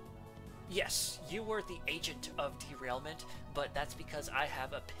 Yes, you were the agent of derailment, but that's because I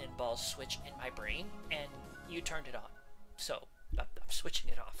have a pinball switch in my brain, and you turned it on. So, I'm switching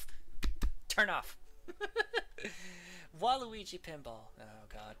it off. Turn off. Waluigi pinball. Oh,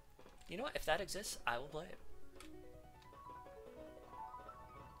 God. You know what? If that exists, I will play it.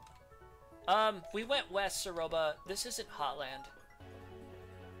 We went west, Saroba. This isn't Hotland.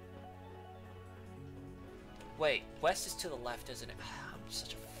 Wait, west is to the left, isn't it? I'm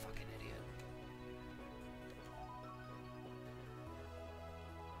such a fucking idiot.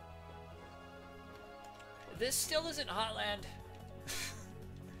 This still isn't Hotland.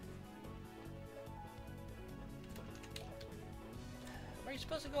 Are you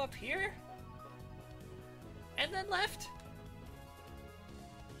supposed to go up here? And then left?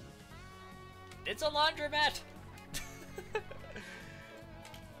 It's a laundromat!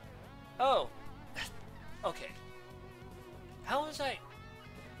 Oh. Okay. How was I...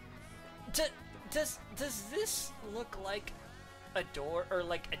 Does this look like a door or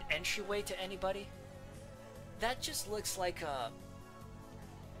like an entryway to anybody? That just looks like a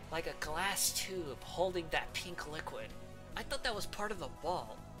glass tube holding that pink liquid. I thought that was part of the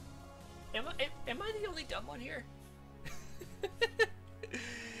wall. Am I the only dumb one here?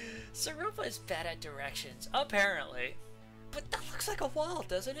 Sarufa is bad at directions, apparently. But that looks like a wall,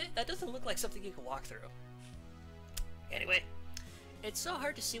 doesn't it? That doesn't look like something you can walk through. Anyway, it's so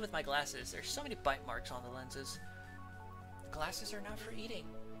hard to see with my glasses. There's so many bite marks on the lenses. Glasses are not for eating.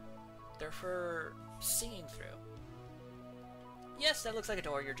 They're for seeing through. Yes, that looks like a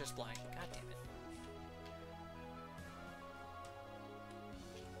door. You're just blind. God damn it.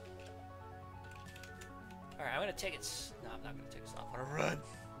 Alright, I'm gonna take it. No, I'm not gonna take it. I'm gonna run.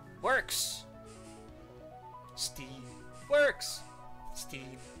 Works! Steve. Works!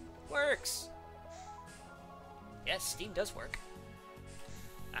 Steam. Works! Yes, Steam does work.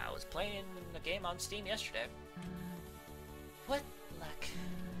 I was playing a game on Steam yesterday. What luck.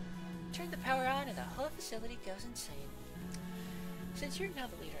 Turn the power on and the whole facility goes insane. Since you're now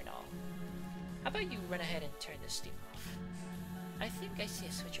the leader and all, how about you run ahead and turn the steam off? I think I see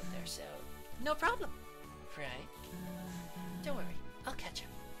a switch over there, so no problem. Right? Don't worry, I'll catch him.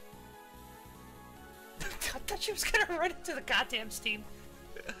 I thought she was gonna run into the goddamn Steam.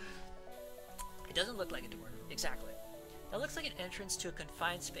 It doesn't look like a door. Exactly. That looks like an entrance to a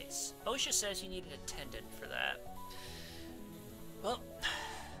confined space. OSHA says you need an attendant for that. Well,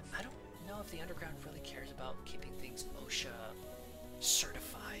 I don't know if the underground really cares about keeping things OSHA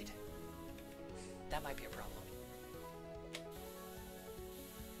certified. That might be a problem.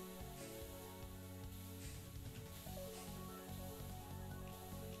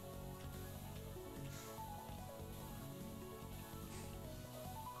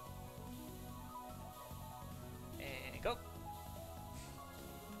 And go.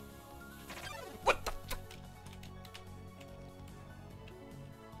 What the fuck?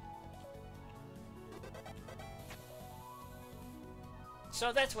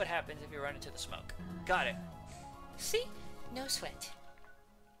 So that's what happens if you run into the smoke. Got it. See? No sweat.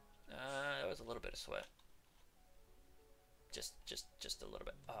 That was a little bit of sweat. Just a little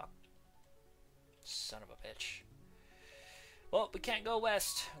bit. Oh. Son of a bitch. Well, we can't go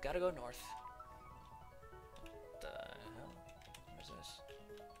west. We gotta go north. What the hell? What is this?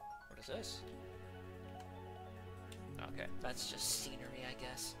 What is this? Okay, that's just scenery, I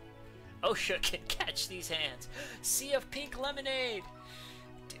guess. OSHA can catch these hands. Sea of pink lemonade.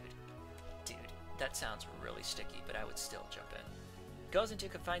 Dude, that sounds really sticky, but I would still jump in. Goes into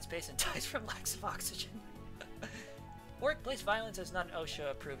confined space and dies from lack of oxygen. Workplace violence is not an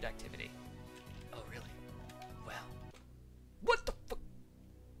OSHA-approved activity. Oh, really? Well. What the fuck?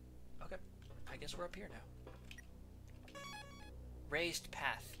 Okay, I guess we're up here now. Raised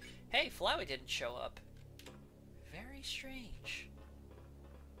path. Hey, Flowey didn't show up. Very strange.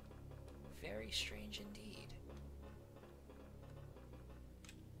 Very strange indeed.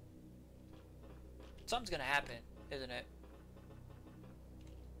 Something's gonna happen, isn't it?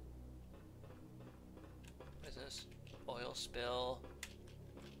 What is this? Oil spill.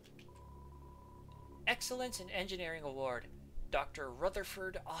 Excellence in Engineering Award, Dr.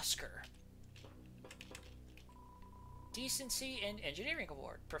 Rutherford Oscar. Decency in Engineering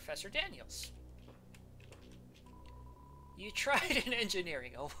Award, Professor Daniels. You tried an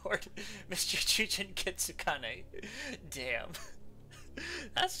engineering award, Mr. Chujin Kitsukane. Damn.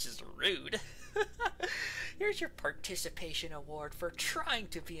 That's just rude. Here's your participation award for trying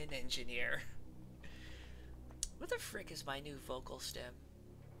to be an engineer. What the frick is my new vocal stem?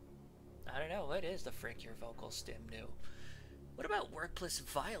 I don't know. What is the frick your vocal stim knew? What about workplace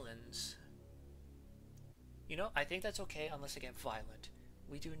violence? You know, I think that's okay unless they get violent.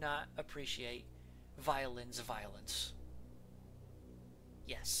 We do not appreciate violence.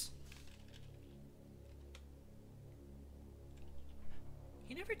 Yes.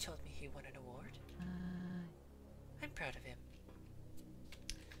 He never told me he won an award. I'm proud of him.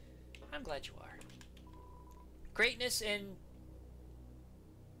 I'm glad you are. Greatness in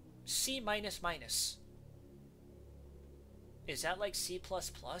C minus minus. Is that like C plus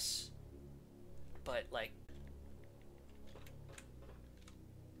plus? But like...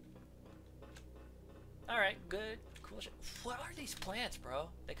 Alright, good. Cool shit. What are these plants, bro?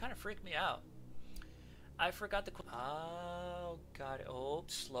 They kind of freak me out. I forgot the... Oh, got it. Oh,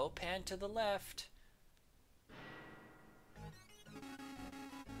 slow pan to the left.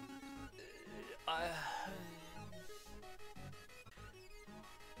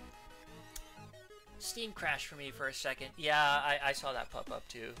 Steam crashed for me for a second. Yeah, I saw that pop up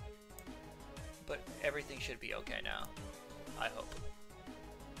too. But everything should be okay now. I hope.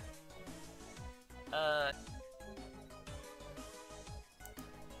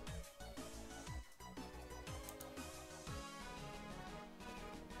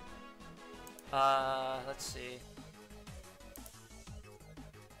 Let's see.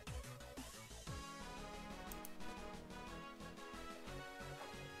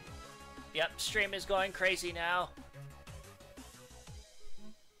 Yep, stream is going crazy now.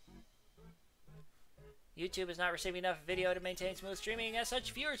 YouTube is not receiving enough video to maintain smooth streaming. As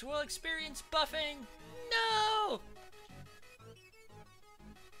such, viewers will experience buffing. No!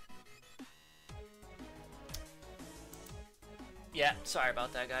 Yeah, sorry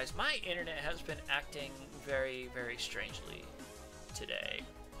about that, guys. My internet has been acting very, very strangely today.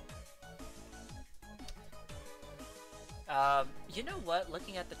 You know what?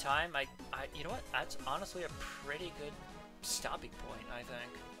 Looking at the time, you know what? That's honestly a pretty good stopping point, I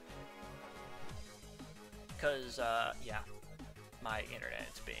think. Because, yeah, my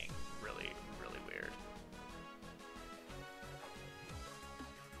internet's being really, really weird.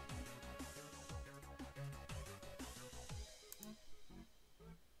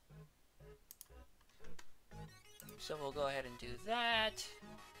 So we'll go ahead and do that.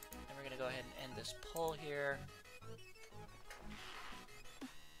 And we're going to go ahead and end this poll here.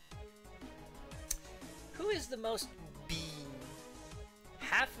 Who is the most bean?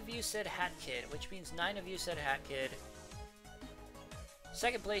 Half of you said Hat Kid, which means 9 of you said Hat Kid.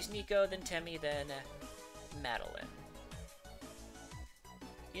 Second place, Nico, then Temmie, then Madeline.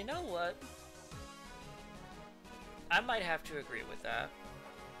 You know what? I might have to agree with that.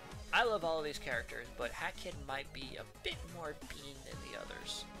 I love all of these characters, but Hat Kid might be a bit more bean than the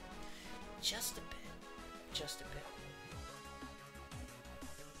others. Just a bit. Just a bit.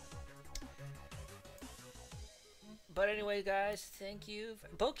 But anyway, guys, thank you.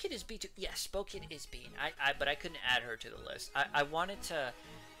 Bo Kid is B2. Yes, Bo Kid is Bean. But I couldn't add her to the list. I wanted to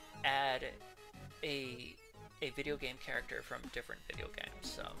add a video game character from different video games.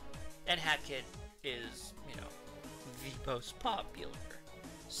 So, and Hat Kid is, you know, the most popular.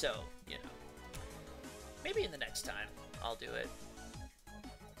 So, you know, maybe in the next time I'll do it.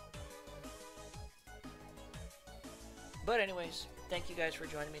 But anyways, thank you guys for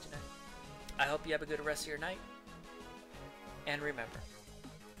joining me tonight. I hope you have a good rest of your night. And remember,